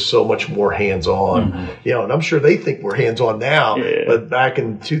we were so much more hands-on. Mm-hmm. And I'm sure they think we're hands-on now, but back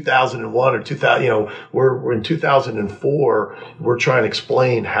in 2001 or 2000, we're in 2004, we're trying to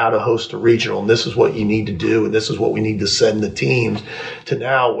explain how to host a regional, and this is what you need to do, and this is what we need to send the teams, to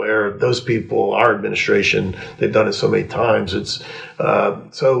now where those people, our administration, they've done it so many times. It's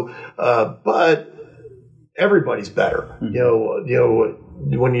but everybody's better. Mm-hmm.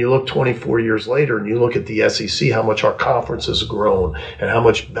 When you look 24 years later and you look at the SEC, how much our conference has grown and how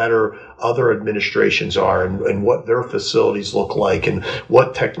much better other administrations are, and what their facilities look like, and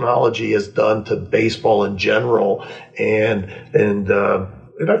what technology has done to baseball in general. And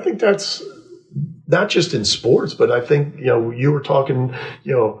I think that's not just in sports, but I think, you were talking,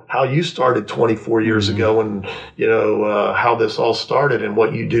 how you started 24 years ago, and, how this all started and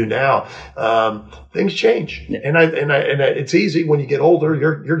what you do now. Things change. Yeah. And it's easy when you get older.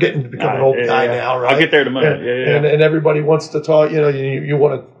 You're getting to become an old guy now, right? I'll get there in a minute. And everybody wants to talk, you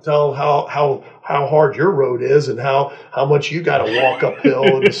want to tell how hard your road is, and how much you got to walk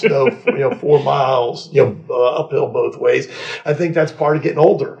uphill in the snow, 4 miles, uphill both ways. I think that's part of getting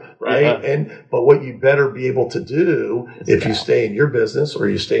older. Right. Yeah. But what you better be able to do, if you stay in your business, or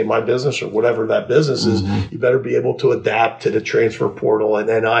you stay in my business, or whatever that business is, you better be able to adapt to the transfer portal and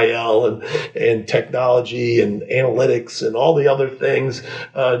NIL and technology and analytics and all the other things,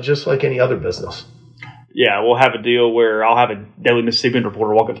 just like any other business. Yeah, we'll have a deal where I'll have a Daily Mississippian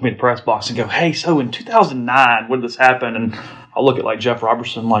reporter walk up to me in the press box and go, "Hey, so in 2009, when did this happen?" And I'll look at like Jeff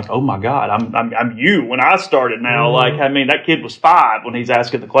Robertson, like, "Oh my God, I'm you when I started now." Like, I mean, that kid was 5 when he's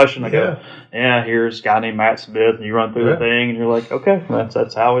asking the question. I go, "Yeah, here's a guy named Matt Smith," and you run through the thing, and you're like, "Okay,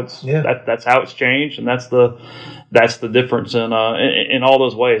 that's how it's that's how it's changed, and that's the difference in all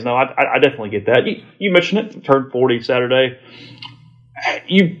those ways." No, I definitely get that. You mentioned it. You turned 40 Saturday.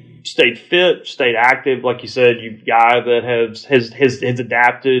 You stayed fit, stayed active, like you said. You guy that has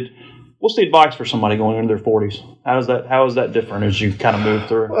adapted. What's the advice for somebody going into their 40s? How is that different as you kind of move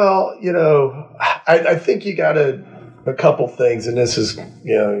through? Well, I think you got a couple things, and this is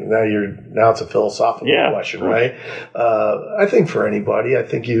now it's a philosophical question, right? I think for anybody, I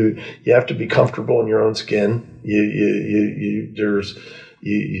think you have to be comfortable in your own skin.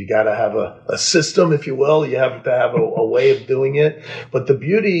 You got to have a system, if you will. You have to have a way of doing it. But the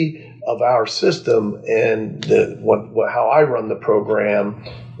beauty of our system and how I run the program,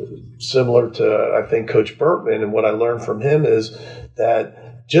 similar to, I think, Coach Bertman, and what I learned from him is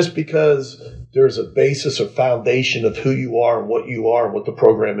that just because there's a basis or foundation of who you are and what the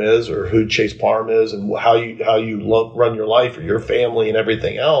program is, or who Chase Parham is and how you run your life or your family and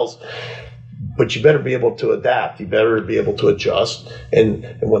everything else, but you better be able to adapt. You better be able to adjust. And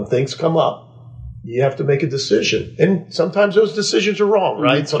when things come up, you have to make a decision. And sometimes those decisions are wrong,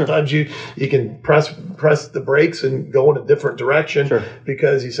 right? Sometimes you can press the brakes and go in a different direction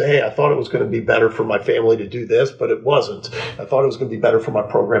because you say, hey, I thought it was going to be better for my family to do this, but it wasn't. I thought it was going to be better for my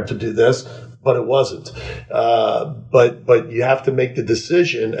program to do this, but it wasn't. But you have to make the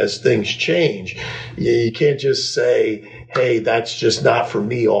decision as things change. You can't just say, hey, that's just not for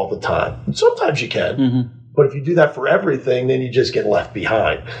me all the time. Sometimes you can. But if you do that for everything, then you just get left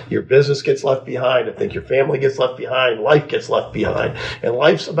behind. Your business gets left behind. I think your family gets left behind. Life gets left behind. And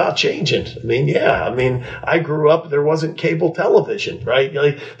life's about changing. I grew up, there wasn't cable television, right?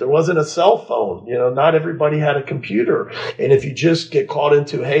 There wasn't a cell phone. Not everybody had a computer. And if you just get caught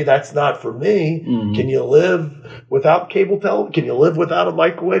into, hey, that's not for me, can you live without cable television? Can you live without a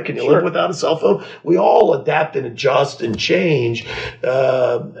microwave? Can you live without a cell phone? We all adapt and adjust and change.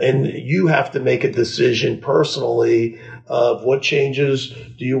 And you have to make a decision personally of what changes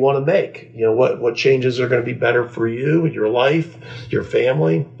do you want to make? What changes are going to be better for you, your life, your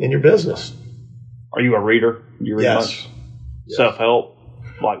family, and your business. Are you a reader? Do you read much? Yes. Self-help?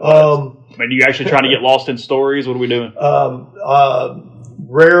 Are you actually trying to get lost in stories? What are we doing?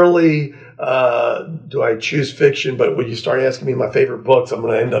 Rarely do I choose fiction, but when you start asking me my favorite books, I'm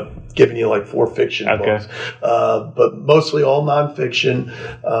going to end up giving you like 4 fiction books. But mostly all nonfiction.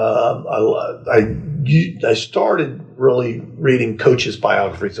 I started really reading coaches'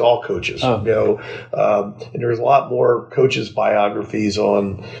 biographies, all coaches. And there's a lot more coaches' biographies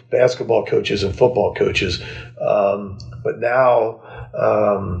on basketball coaches and football coaches. But now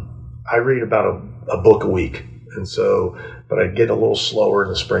I read about a book a week. And so, but I get a little slower in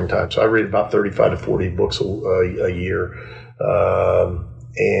the springtime. So I read about 35 to 40 books a year.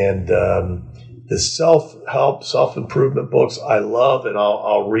 The self-help, self-improvement books I love and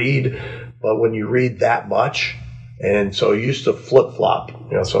I'll read. But when you read that much, and so I used to flip-flop,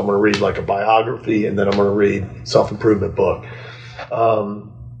 so I'm going to read like a biography and then I'm going to read self-improvement book.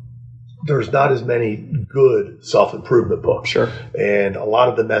 There's not as many good self-improvement books. Sure. And a lot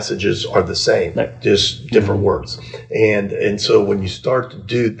of the messages are the same, just different words. And so when you start to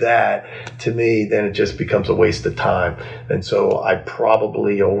do that, to me, then it just becomes a waste of time. And so I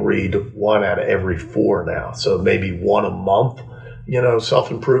probably will read 1 out of every 4 now. So maybe 1 a month,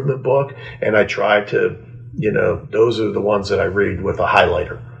 self-improvement book. And I try to, those are the ones that I read with a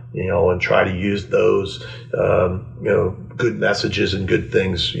highlighter, and try to use those, good messages and good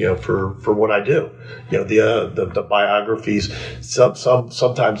things, for what I do. The biographies,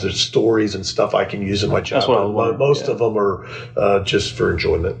 sometimes there's stories and stuff I can use in my job. Most of them are just for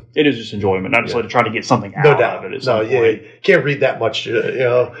enjoyment. It is just enjoyment, not just to try to get something out of it. You can't read that much,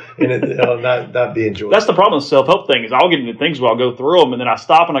 and not be enjoyed. That's the problem with the self-help thing is I'll get into things where I'll go through them and then I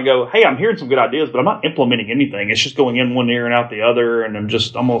stop and I go, hey, I'm hearing some good ideas, but I'm not implementing anything. It's just going in one ear and out the other, and I'm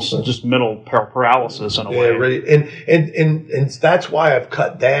just almost just mental paralysis in a way. Right. And that's why I've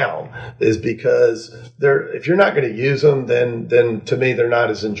cut down, is because if you're not going to use them, then to me they're not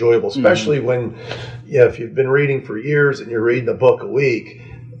as enjoyable. Especially when, if you've been reading for years and you're reading a book a week.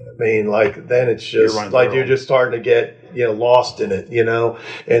 Then it's just you're just starting to get lost in it,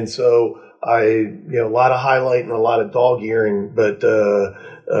 And so a lot of highlighting, a lot of dog earing, but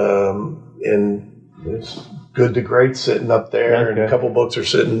and it's good to great sitting up there, and a couple books are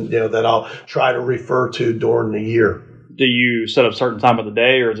sitting, that I'll try to refer to during the year. Do you set up a certain time of the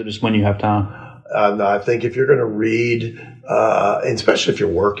day, or is it just when you have time? No, I think if you're going to read, and especially if you're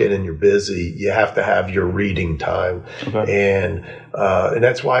working and you're busy, you have to have your reading time. Okay. And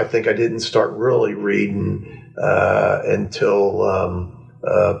that's why I think I didn't start really reading until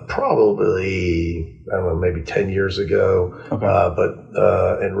probably, I don't know, maybe 10 years ago.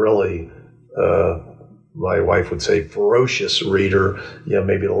 Okay. And really, my wife would say ferocious reader,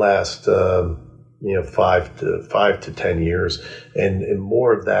 maybe the last 5 to 10 years, and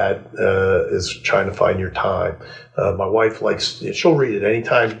more of that is trying to find your time. My wife she'll read it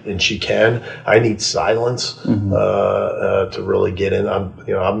anytime, and she can. I need silence to really get in. I'm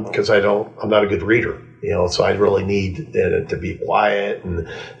not a good reader, so I really need to be quiet and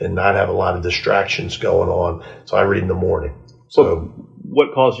not have a lot of distractions going on. So I read in the morning. So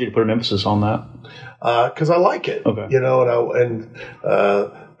what caused you to put an emphasis on that? Because I like it. Okay. And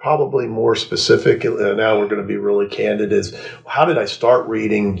probably more specific, now we're going to be really candid, is how did I start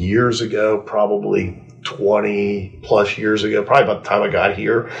reading years ago, probably 20 plus years ago, probably about the time I got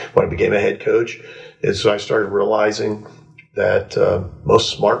here when I became a head coach. And so I started realizing that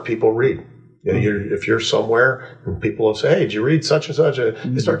most smart people read. If you're somewhere and people will say, hey, did you read such and such?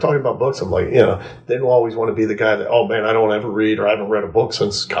 They start talking about books. I'm like, they don't always want to be the guy that, oh man, I don't ever read, or I haven't read a book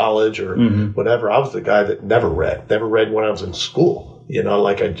since college or whatever. I was the guy that never read when I was in school.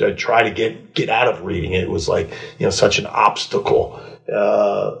 I try to get out of reading. It was like, such an obstacle.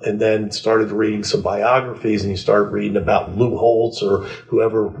 And then started reading some biographies, and you start reading about Lou Holtz or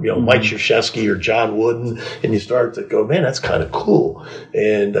whoever, Mike Krzyzewski or John Wooden, and you start to go, man, that's kind of cool.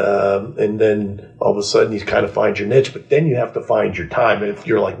 And then all of a sudden you kind of find your niche, but then you have to find your time if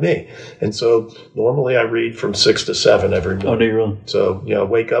you're like me. And so normally I read from 6 to 7 every morning. Oh, do you really? So,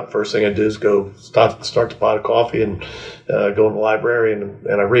 wake up, first thing I do is go start the pot of coffee and go in the library and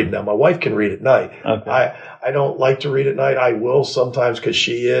I read. Now, my wife can read at night. Okay. I don't like to read at night. I will sometimes because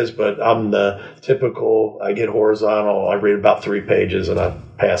she is, but I'm the typical, I get horizontal, I read about 3 pages and I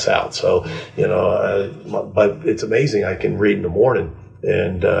pass out. So, but it's amazing. I can read in the morning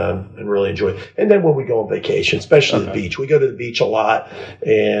and really enjoy it. And then when we go on vacation, especially the beach, we go to the beach a lot,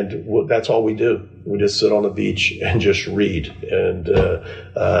 and that's all we do. We just sit on the beach and just read. And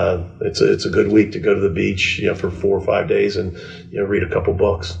it's a good week to go to the beach, for 4 or 5 days and read a couple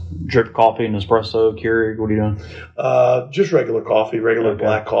books. Drip coffee, Nespresso, Keurig. What are you doing? Just regular coffee,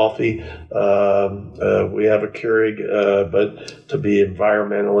 black coffee. We have a Keurig, but to be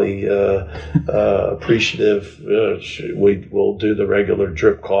environmentally appreciative, we will do the regular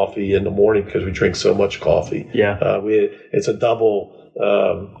drip coffee in the morning because we drink so much coffee. Yeah. It's a double,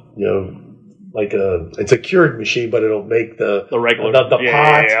 it's a Keurig machine, but it'll make the regular the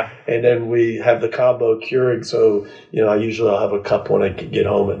pot, and then we have the combo Keurig. So I'll have a cup when I get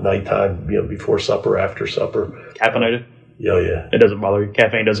home at nighttime, before supper, after supper. Caffeinated? Yeah. It doesn't bother you.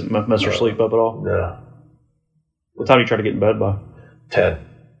 Caffeine doesn't mess your sleep up at all. No. What time do you try to get in bed by? 10.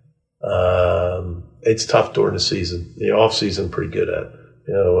 It's tough during the season. The off season, pretty good at.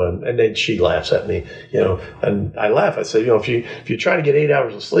 And then she laughs at me, and I laugh. I say, if you're trying to get 8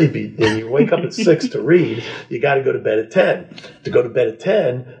 hours of sleep and you wake up at 6 to read, you got to go to bed at 10. To go to bed at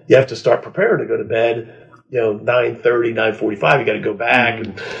 10, you have to start preparing to go to bed. 9:30, 9:45, you got to go back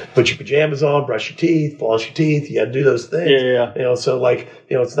and put your pajamas on, brush your teeth, floss your teeth. You got to do those things. Yeah. So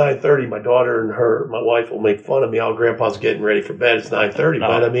it's 9:30. My daughter and my wife will make fun of me. Oh, Grandpa's getting ready for bed. It's 9:30. No.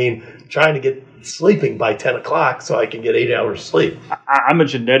 But I mean, trying to get sleeping by 10 o'clock so I can get 8 hours sleep. I'm a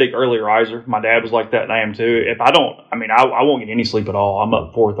genetic early riser. My dad was like that, and I am too. If I don't, I won't get any sleep at all. I'm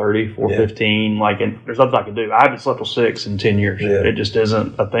up 4:30, 4:15. And there's nothing I can do. I haven't slept till 6 in 10 years. Yeah. It just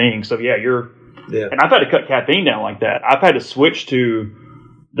isn't a thing. So and I've had to cut caffeine down like that. I've had to switch to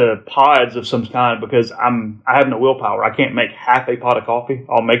the pods of some kind because I have no willpower. I can't make half a pot of coffee.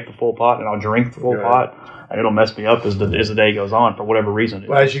 I'll make the full pot and I'll drink the full pot, and it'll mess me up as the day goes on for whatever reason.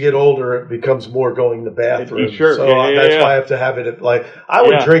 Well, as you get older, it becomes more going to the bathroom. Sure. So that's why I have to have it at I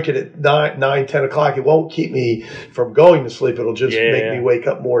would drink it at 9, 10 o'clock. It won't keep me from going to sleep. It'll just make me wake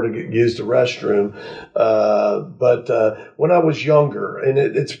up more to use the restroom. But when I was younger, and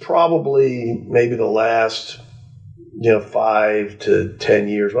it's probably maybe the last 5 to 10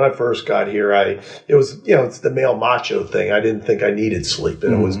 years. When I first got here, it was it's the male macho thing. I didn't think I needed sleep,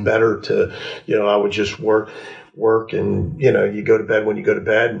 and it was better to, I would just work and, you go to bed when you go to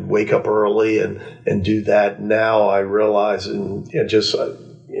bed and wake up early and do that. Now I realize, and there's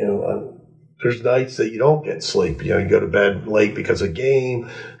nights that you don't get sleep. You go to bed late because of game,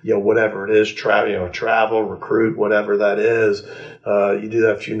 whatever it is, travel, recruit, whatever that is. You do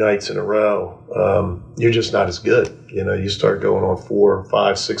that a few nights in a row. You're just not as good. You start going on 4,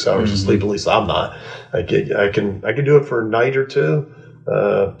 5, 6 hours of sleep. At least I'm not. I can do it for a night or two,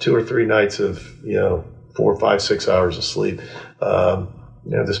 2 or 3 nights of 4, 5, 6 hours of sleep.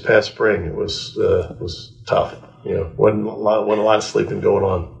 This past spring it was tough. Wasn't a lot of sleeping going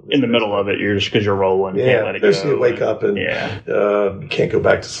on. In the middle of it, you're just because you're rolling. You can't let it go. You wake up and you can't go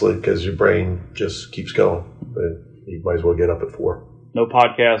back to sleep because your brain just keeps going. But you might as well get up at 4. No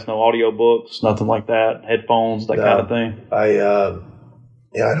podcasts, no audio books, nothing like that. Headphones, that kind of thing.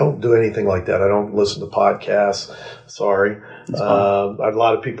 I don't do anything like that. I don't listen to podcasts. Sorry. A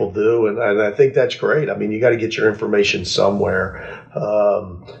lot of people do, and I think that's great. I mean, you got to get your information somewhere.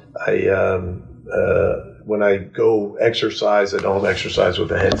 When I go exercise, I don't exercise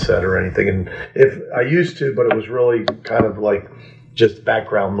with a headset or anything. And if I used to, but it was really kind of like just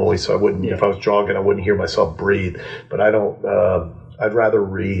background noise. So I wouldn't, if I was jogging, I wouldn't hear myself breathe. But I don't. I'd rather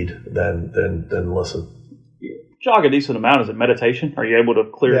read than listen. Jog a decent amount. Is it meditation? Are you able to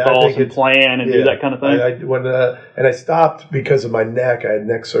clear thoughts and plan and do that kind of thing? And I stopped because of my neck. I had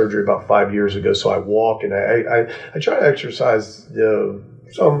neck surgery about 5 years ago, so I walk and I try to exercise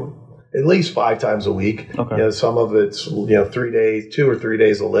at least 5 times a week. Okay. Some of it's 3 days, 2 or 3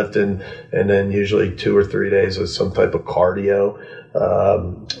 days of lifting, and then usually 2 or 3 days of some type of cardio.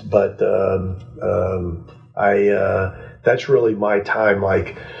 That's really my time,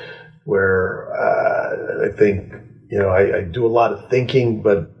 like where I think I do a lot of thinking,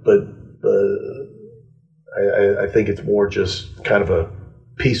 but I think it's more just kind of a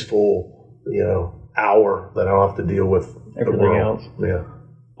peaceful hour that I don't have to deal with everything else. Yeah.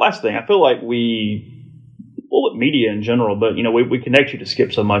 Last thing, I feel like with media in general, but we connect you to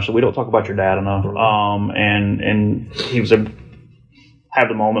Skip so much that we don't talk about your dad enough. Mm-hmm. And he was have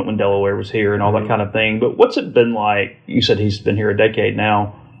the moment when Delaware was here and all that kind of thing. But what's it been like? You said he's been here a decade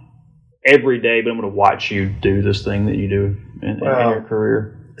now. Every day, but I'm going to watch you do this thing that you do in your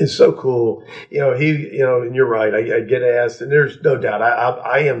career. It's so cool. And you're right. I get asked, and there's no doubt.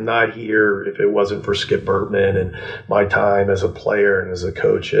 I am not here if it wasn't for Skip Bertman and my time as a player and as a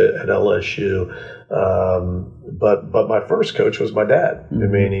coach at LSU. But my first coach was my dad. Mm-hmm. I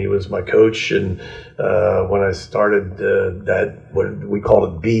mean, he was my coach, and when I started what we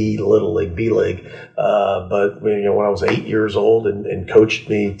called it B League. But when I was 8 years old and coached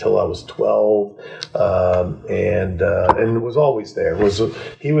me till I was 12, and was always there.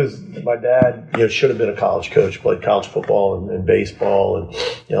 My dad should have been a college coach, played college football and baseball, and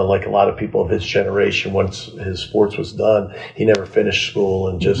like a lot of people of his generation, once his sports was done, he never finished school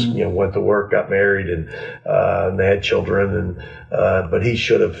and just went to work, got married, and they had children, but he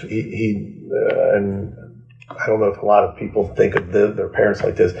should have. And I don't know if a lot of people think of their parents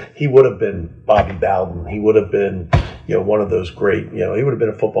like this. He would have been Bobby Bowden. He would have been, one of those great, he would have been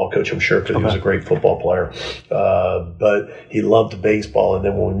a football coach, I'm sure, because he was a great football player. But he loved baseball. And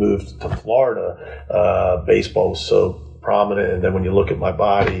then when we moved to Florida, baseball was so prominent. And then when you look at my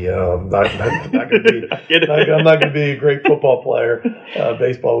body, I'm not going to be a great football player.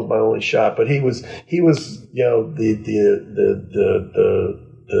 Baseball was my only shot. But he was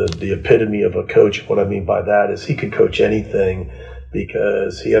the epitome of a coach. What I mean by that is he could coach anything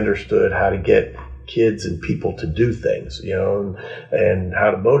because he understood how to get kids and people to do things, and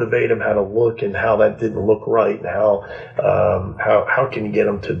how to motivate them, how to look, and how that didn't look right, and how can you get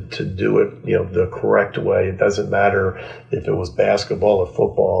them to do it, the correct way. It doesn't matter if it was basketball or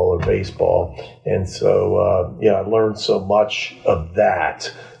football or baseball. And so, I learned so much of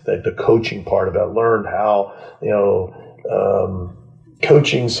that the coaching part of it. I learned how,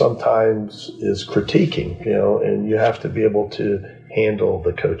 coaching sometimes is critiquing, and you have to be able to handle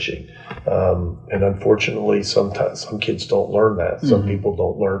the coaching. And unfortunately, sometimes some kids don't learn that. Some people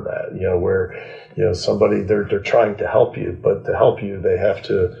don't learn that, where, somebody, they're trying to help you, but to help you, they have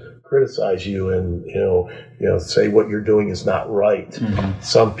to criticize you and, say what you're doing is not right. Mm-hmm.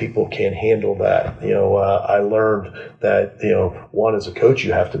 Some people can't handle that. I learned that, one, as a coach,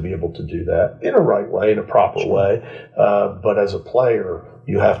 you have to be able to do that in a right way, in a proper way. But as a player,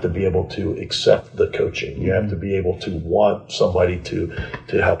 you have to be able to accept the coaching. You have to be able to want somebody to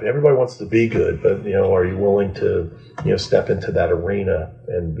help you. Everybody wants to be good, but, are you willing to, step into that arena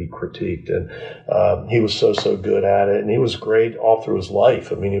and be critiqued? And he was so good at it, and he was great all through his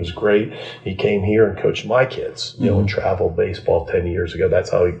life. I mean, he was great. He came here and coached my kids, and traveled baseball 10 years ago. That's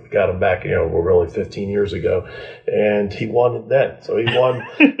how he got them back, really 15 years ago. And he won then. So he won,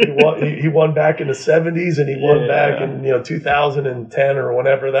 he won back in the 70s, and he won back in, 2010 or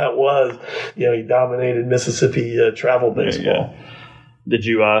whenever that was. He dominated Mississippi travel baseball. Did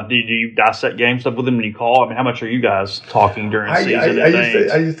you dissect game stuff with him when you call? I mean, how much are you guys talking during season?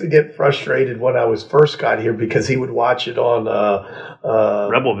 I used to get frustrated when I was first got here because he would watch it on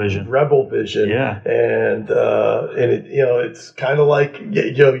Rebel Vision. Rebel Vision. Yeah. And it, it's kind of like,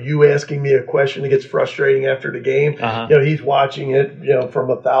 you asking me a question that gets frustrating after the game. He's watching it, from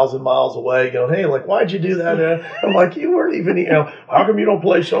 1,000 miles away going, hey, like, why'd you do that? I'm like, you weren't even, how come you don't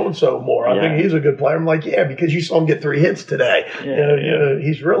play so-and-so more? I think he's a good player. I'm like, yeah, because you saw him get 3 hits today.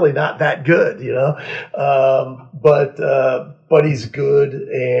 He's really not that good, but he's good,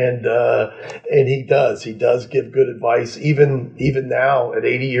 and he does give good advice. Even now at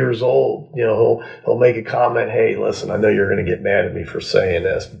 80 years old, he'll make a comment. Hey, listen, I know you're going to get mad at me for saying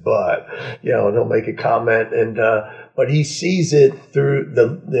this, but and he'll make a comment, and but he sees it through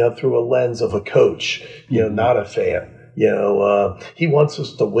through a lens of a coach, not a fan. He wants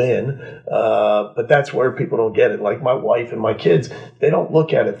us to win, but that's where people don't get it. Like my wife and my kids, they don't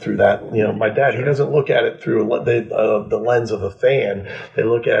look at it through that. My dad, he doesn't look at it through the lens of a fan. They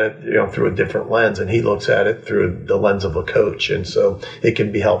look at it, through a different lens, and he looks at it through the lens of a coach, and so it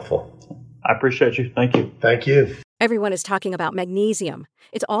can be helpful. I appreciate you. Thank you. Thank you. Everyone is talking about magnesium.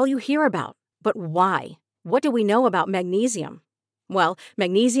 It's all you hear about. But why? What do we know about magnesium? Well,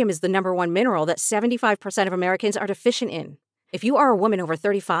 magnesium is the number one mineral that 75% of Americans are deficient in. If you are a woman over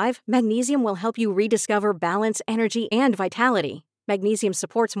 35, magnesium will help you rediscover balance, energy, and vitality. Magnesium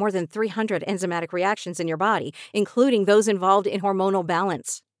supports more than 300 enzymatic reactions in your body, including those involved in hormonal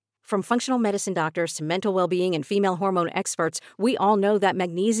balance. From functional medicine doctors to mental well-being and female hormone experts, we all know that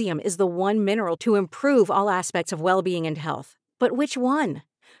magnesium is the one mineral to improve all aspects of well-being and health. But which one?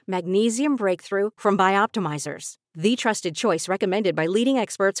 Magnesium Breakthrough from Bioptimizers, the trusted choice recommended by leading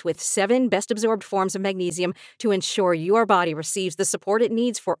experts with 7 best-absorbed forms of magnesium to ensure your body receives the support it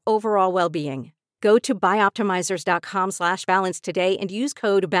needs for overall well-being. Go to bioptimizers.com/balance today and use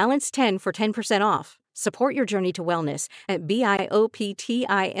code BALANCE10 for 10% off. Support your journey to wellness at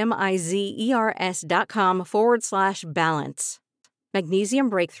bioptimizers.com/balance. Magnesium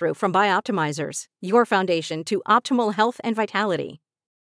Breakthrough from Bioptimizers, your foundation to optimal health and vitality.